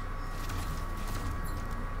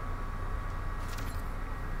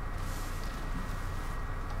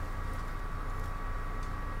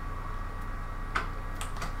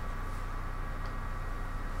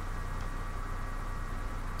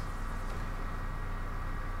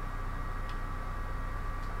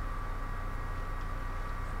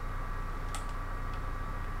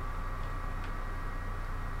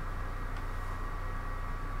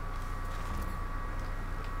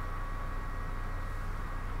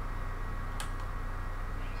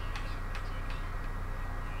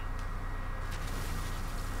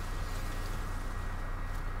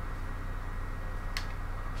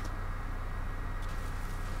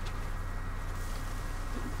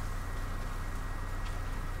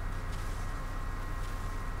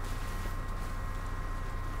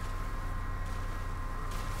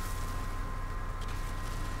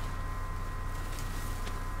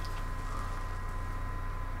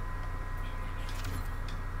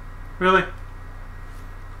 Really?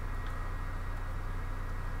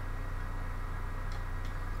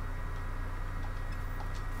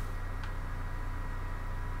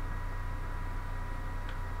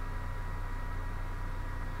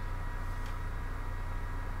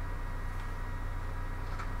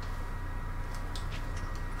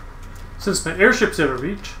 Since my airship's out of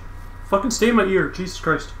reach, fucking stay in my ear, Jesus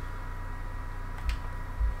Christ.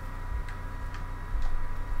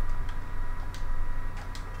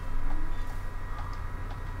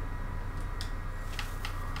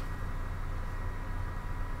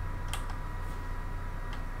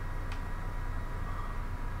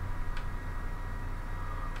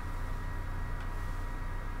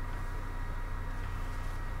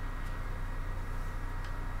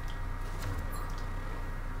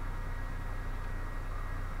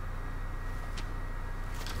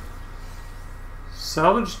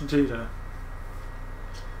 Salvaged data.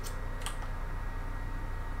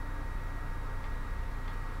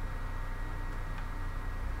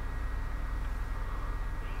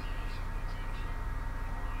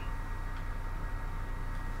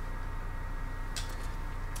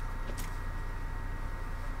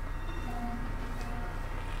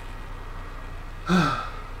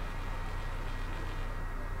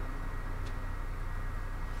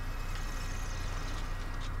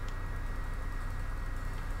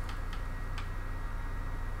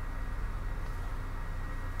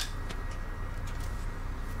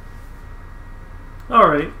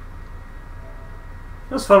 Alright.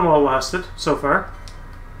 That was fun while it lasted, so far.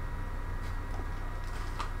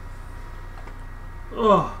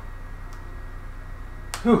 Ugh.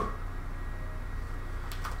 Whew.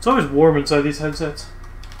 It's always warm inside these headsets.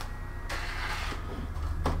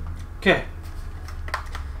 Okay.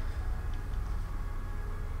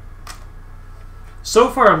 So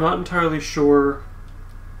far, I'm not entirely sure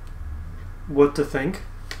what to think.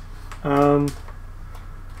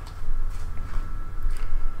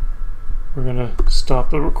 We're gonna stop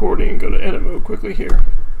the recording and go to edit mode quickly here.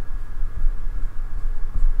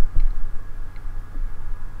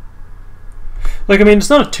 Like, I mean, it's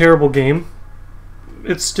not a terrible game.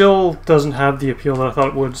 It still doesn't have the appeal that I thought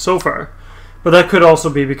it would so far. But that could also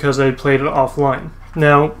be because I played it offline.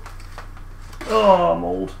 Now, oh, I'm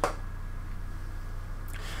old.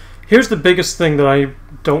 Here's the biggest thing that I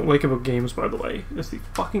don't like about games, by the way, is the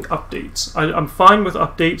fucking updates. I'm fine with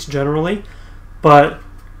updates generally, but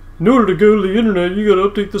in order to go to the internet, you gotta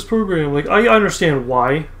update this program. Like, I understand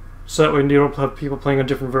why, so that way you don't have people playing on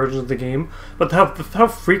different versions of the game. But how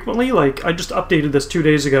frequently, like, I just updated this 2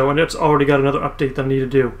 days ago, and it's already got another update that I need to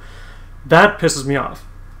do. That pisses me off.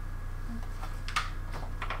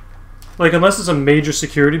 Like, unless it's a major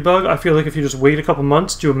security bug, I feel like if you just wait a couple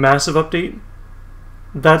months, do a massive update,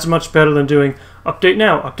 that's much better than doing update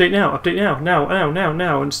now, update now, update now,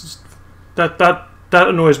 now, and it's just, that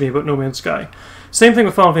annoys me about No Man's Sky. Same thing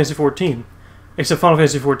with Final Fantasy XIV, except Final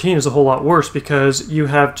Fantasy XIV is a whole lot worse because you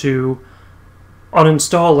have to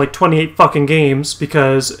uninstall like 28 fucking games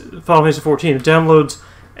because Final Fantasy XIV, it downloads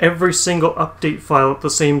every single update file at the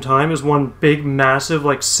same time as one big, massive,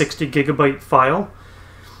 like 60 gigabyte file,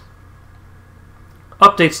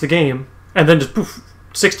 updates the game, and then just poof,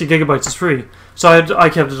 60 gigabytes is free. So I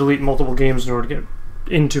kept to delete multiple games in order to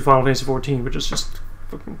get into Final Fantasy XIV, which is just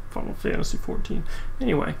fucking Final Fantasy XIV.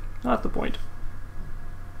 Anyway, not the point.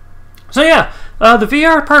 So yeah, the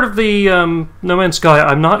VR part of the No Man's Sky,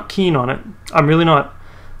 I'm not keen on it. I'm really not.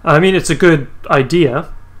 I mean, it's a good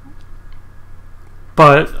idea,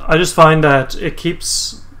 but I just find that it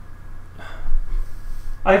keeps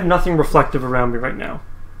I have nothing reflective around me right now.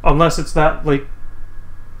 Unless it's that, like,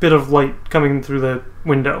 bit of light coming through the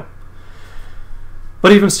window.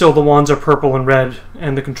 But even still, the wands are purple and red,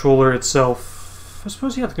 and the controller itself... I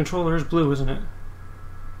suppose, yeah, the controller is blue, isn't it?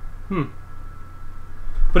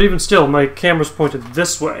 But even still, my camera's pointed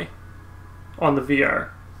this way on the VR,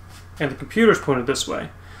 and the computer's pointed this way.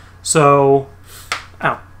 So...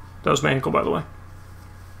 Ow. That was my ankle, by the way.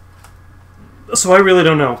 So I really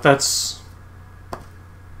don't know. That's...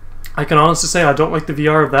 I can honestly say I don't like the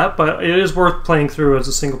VR of that, but it is worth playing through as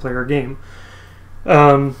a single-player game.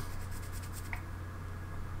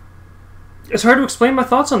 It's hard to explain my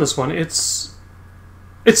thoughts on this one. It's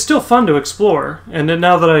still fun to explore, and then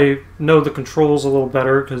now that I know the controls a little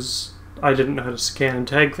better, because I didn't know how to scan and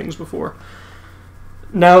tag things before,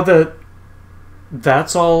 now that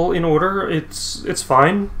that's all in order, it's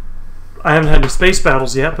fine. I haven't had any space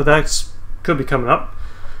battles yet, but that could be coming up.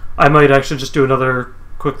 I might actually just do another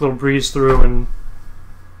quick little breeze through, and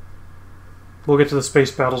we'll get to the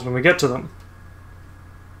space battles when we get to them.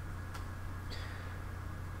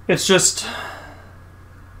 It's just...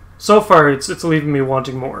 So far, it's leaving me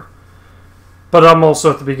wanting more. But I'm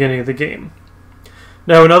also at the beginning of the game.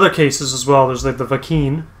 Now, in other cases as well, there's like the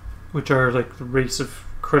Vakeen, which are like the race of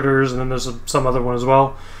critters, and then there's some other one as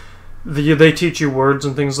well. They teach you words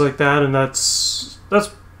and things like that, and that's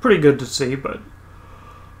pretty good to see, but...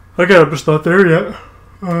 Again, I'm just not there yet.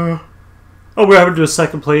 Oh, we're having to do a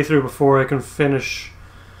second playthrough before I can finish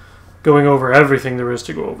going over everything there is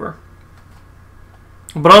to go over.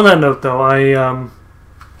 But on that note, though, I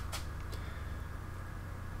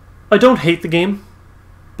don't hate the game,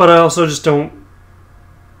 but I also just don't...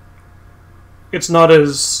 It's not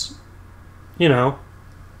as, you know...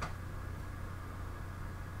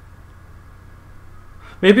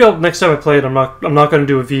 Maybe next time I play it, I'm not going to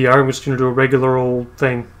do a VR. I'm just going to do a regular old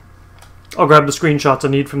thing. I'll grab the screenshots I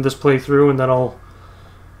need from this playthrough, and then I'll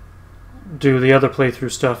do the other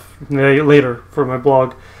playthrough stuff later for my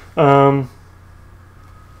blog. But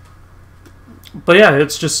yeah,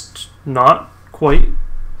 it's just not quite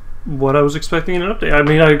what I was expecting in an update. I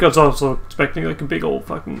mean, I was also expecting like a big old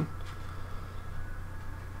fucking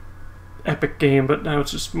epic game, but now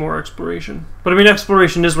it's just more exploration. But I mean,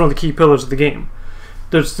 exploration is one of the key pillars of the game.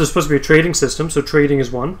 There's supposed to be a trading system, so trading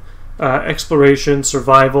is one. Exploration,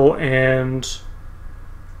 survival, and...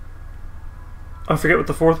 I forget what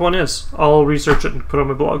the fourth one is. I'll research it and put it on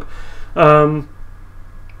my blog.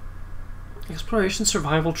 Exploration,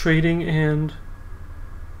 survival, trading, and...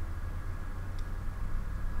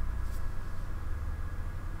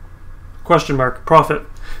 Question mark. Profit.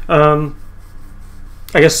 I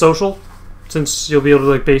guess social, since you'll be able to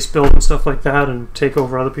like base build and stuff like that and take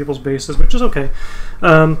over other people's bases, which is okay.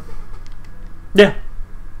 Yeah.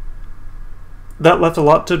 That left a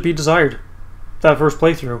lot to be desired, that first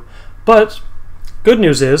playthrough. But, good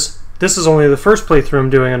news is, this is only the first playthrough I'm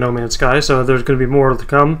doing on No Man's Sky, so there's going to be more to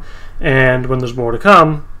come, and when there's more to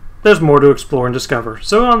come, there's more to explore and discover.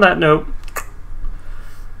 So on that note,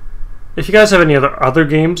 if you guys have any other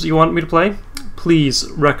games you want me to play, please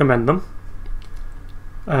recommend them.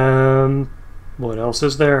 What else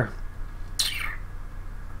is there?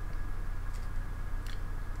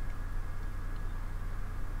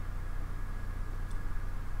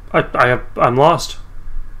 I'm lost.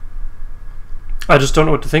 I just don't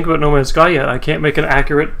know what to think about No Man's Sky yet. I can't make an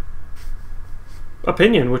accurate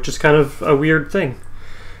opinion, which is kind of a weird thing.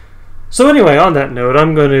 So anyway, on that note,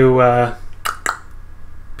 I'm going to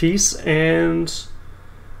peace and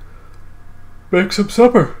make some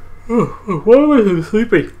supper. Oh, why am I so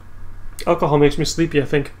sleepy? Alcohol makes me sleepy, I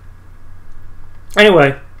think.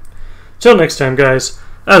 Anyway, till next time, guys.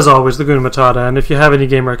 As always, Laguna Matata, and if you have any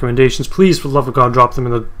game recommendations, please, for the love of God, drop them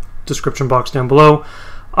in the description box down below.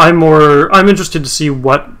 I'm interested to see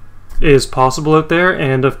what is possible out there,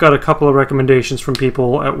 and I've got a couple of recommendations from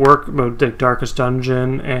people at work about the Darkest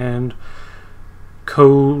Dungeon and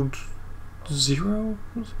Code Zero.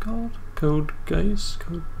 What's it called? Code Guys?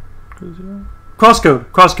 Code Zero?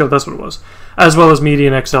 Crosscode, that's what it was. As well as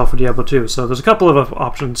Median XL for Diablo 2. So there's a couple of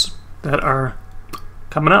options that are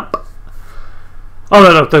coming up. On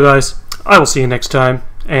that note, though, guys, I will see you next time,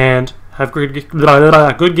 and have good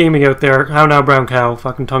gaming out there. How now, brown cow?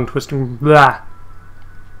 Fucking tongue twisting. Blah.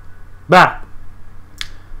 Blah.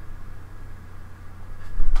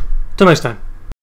 Till next time.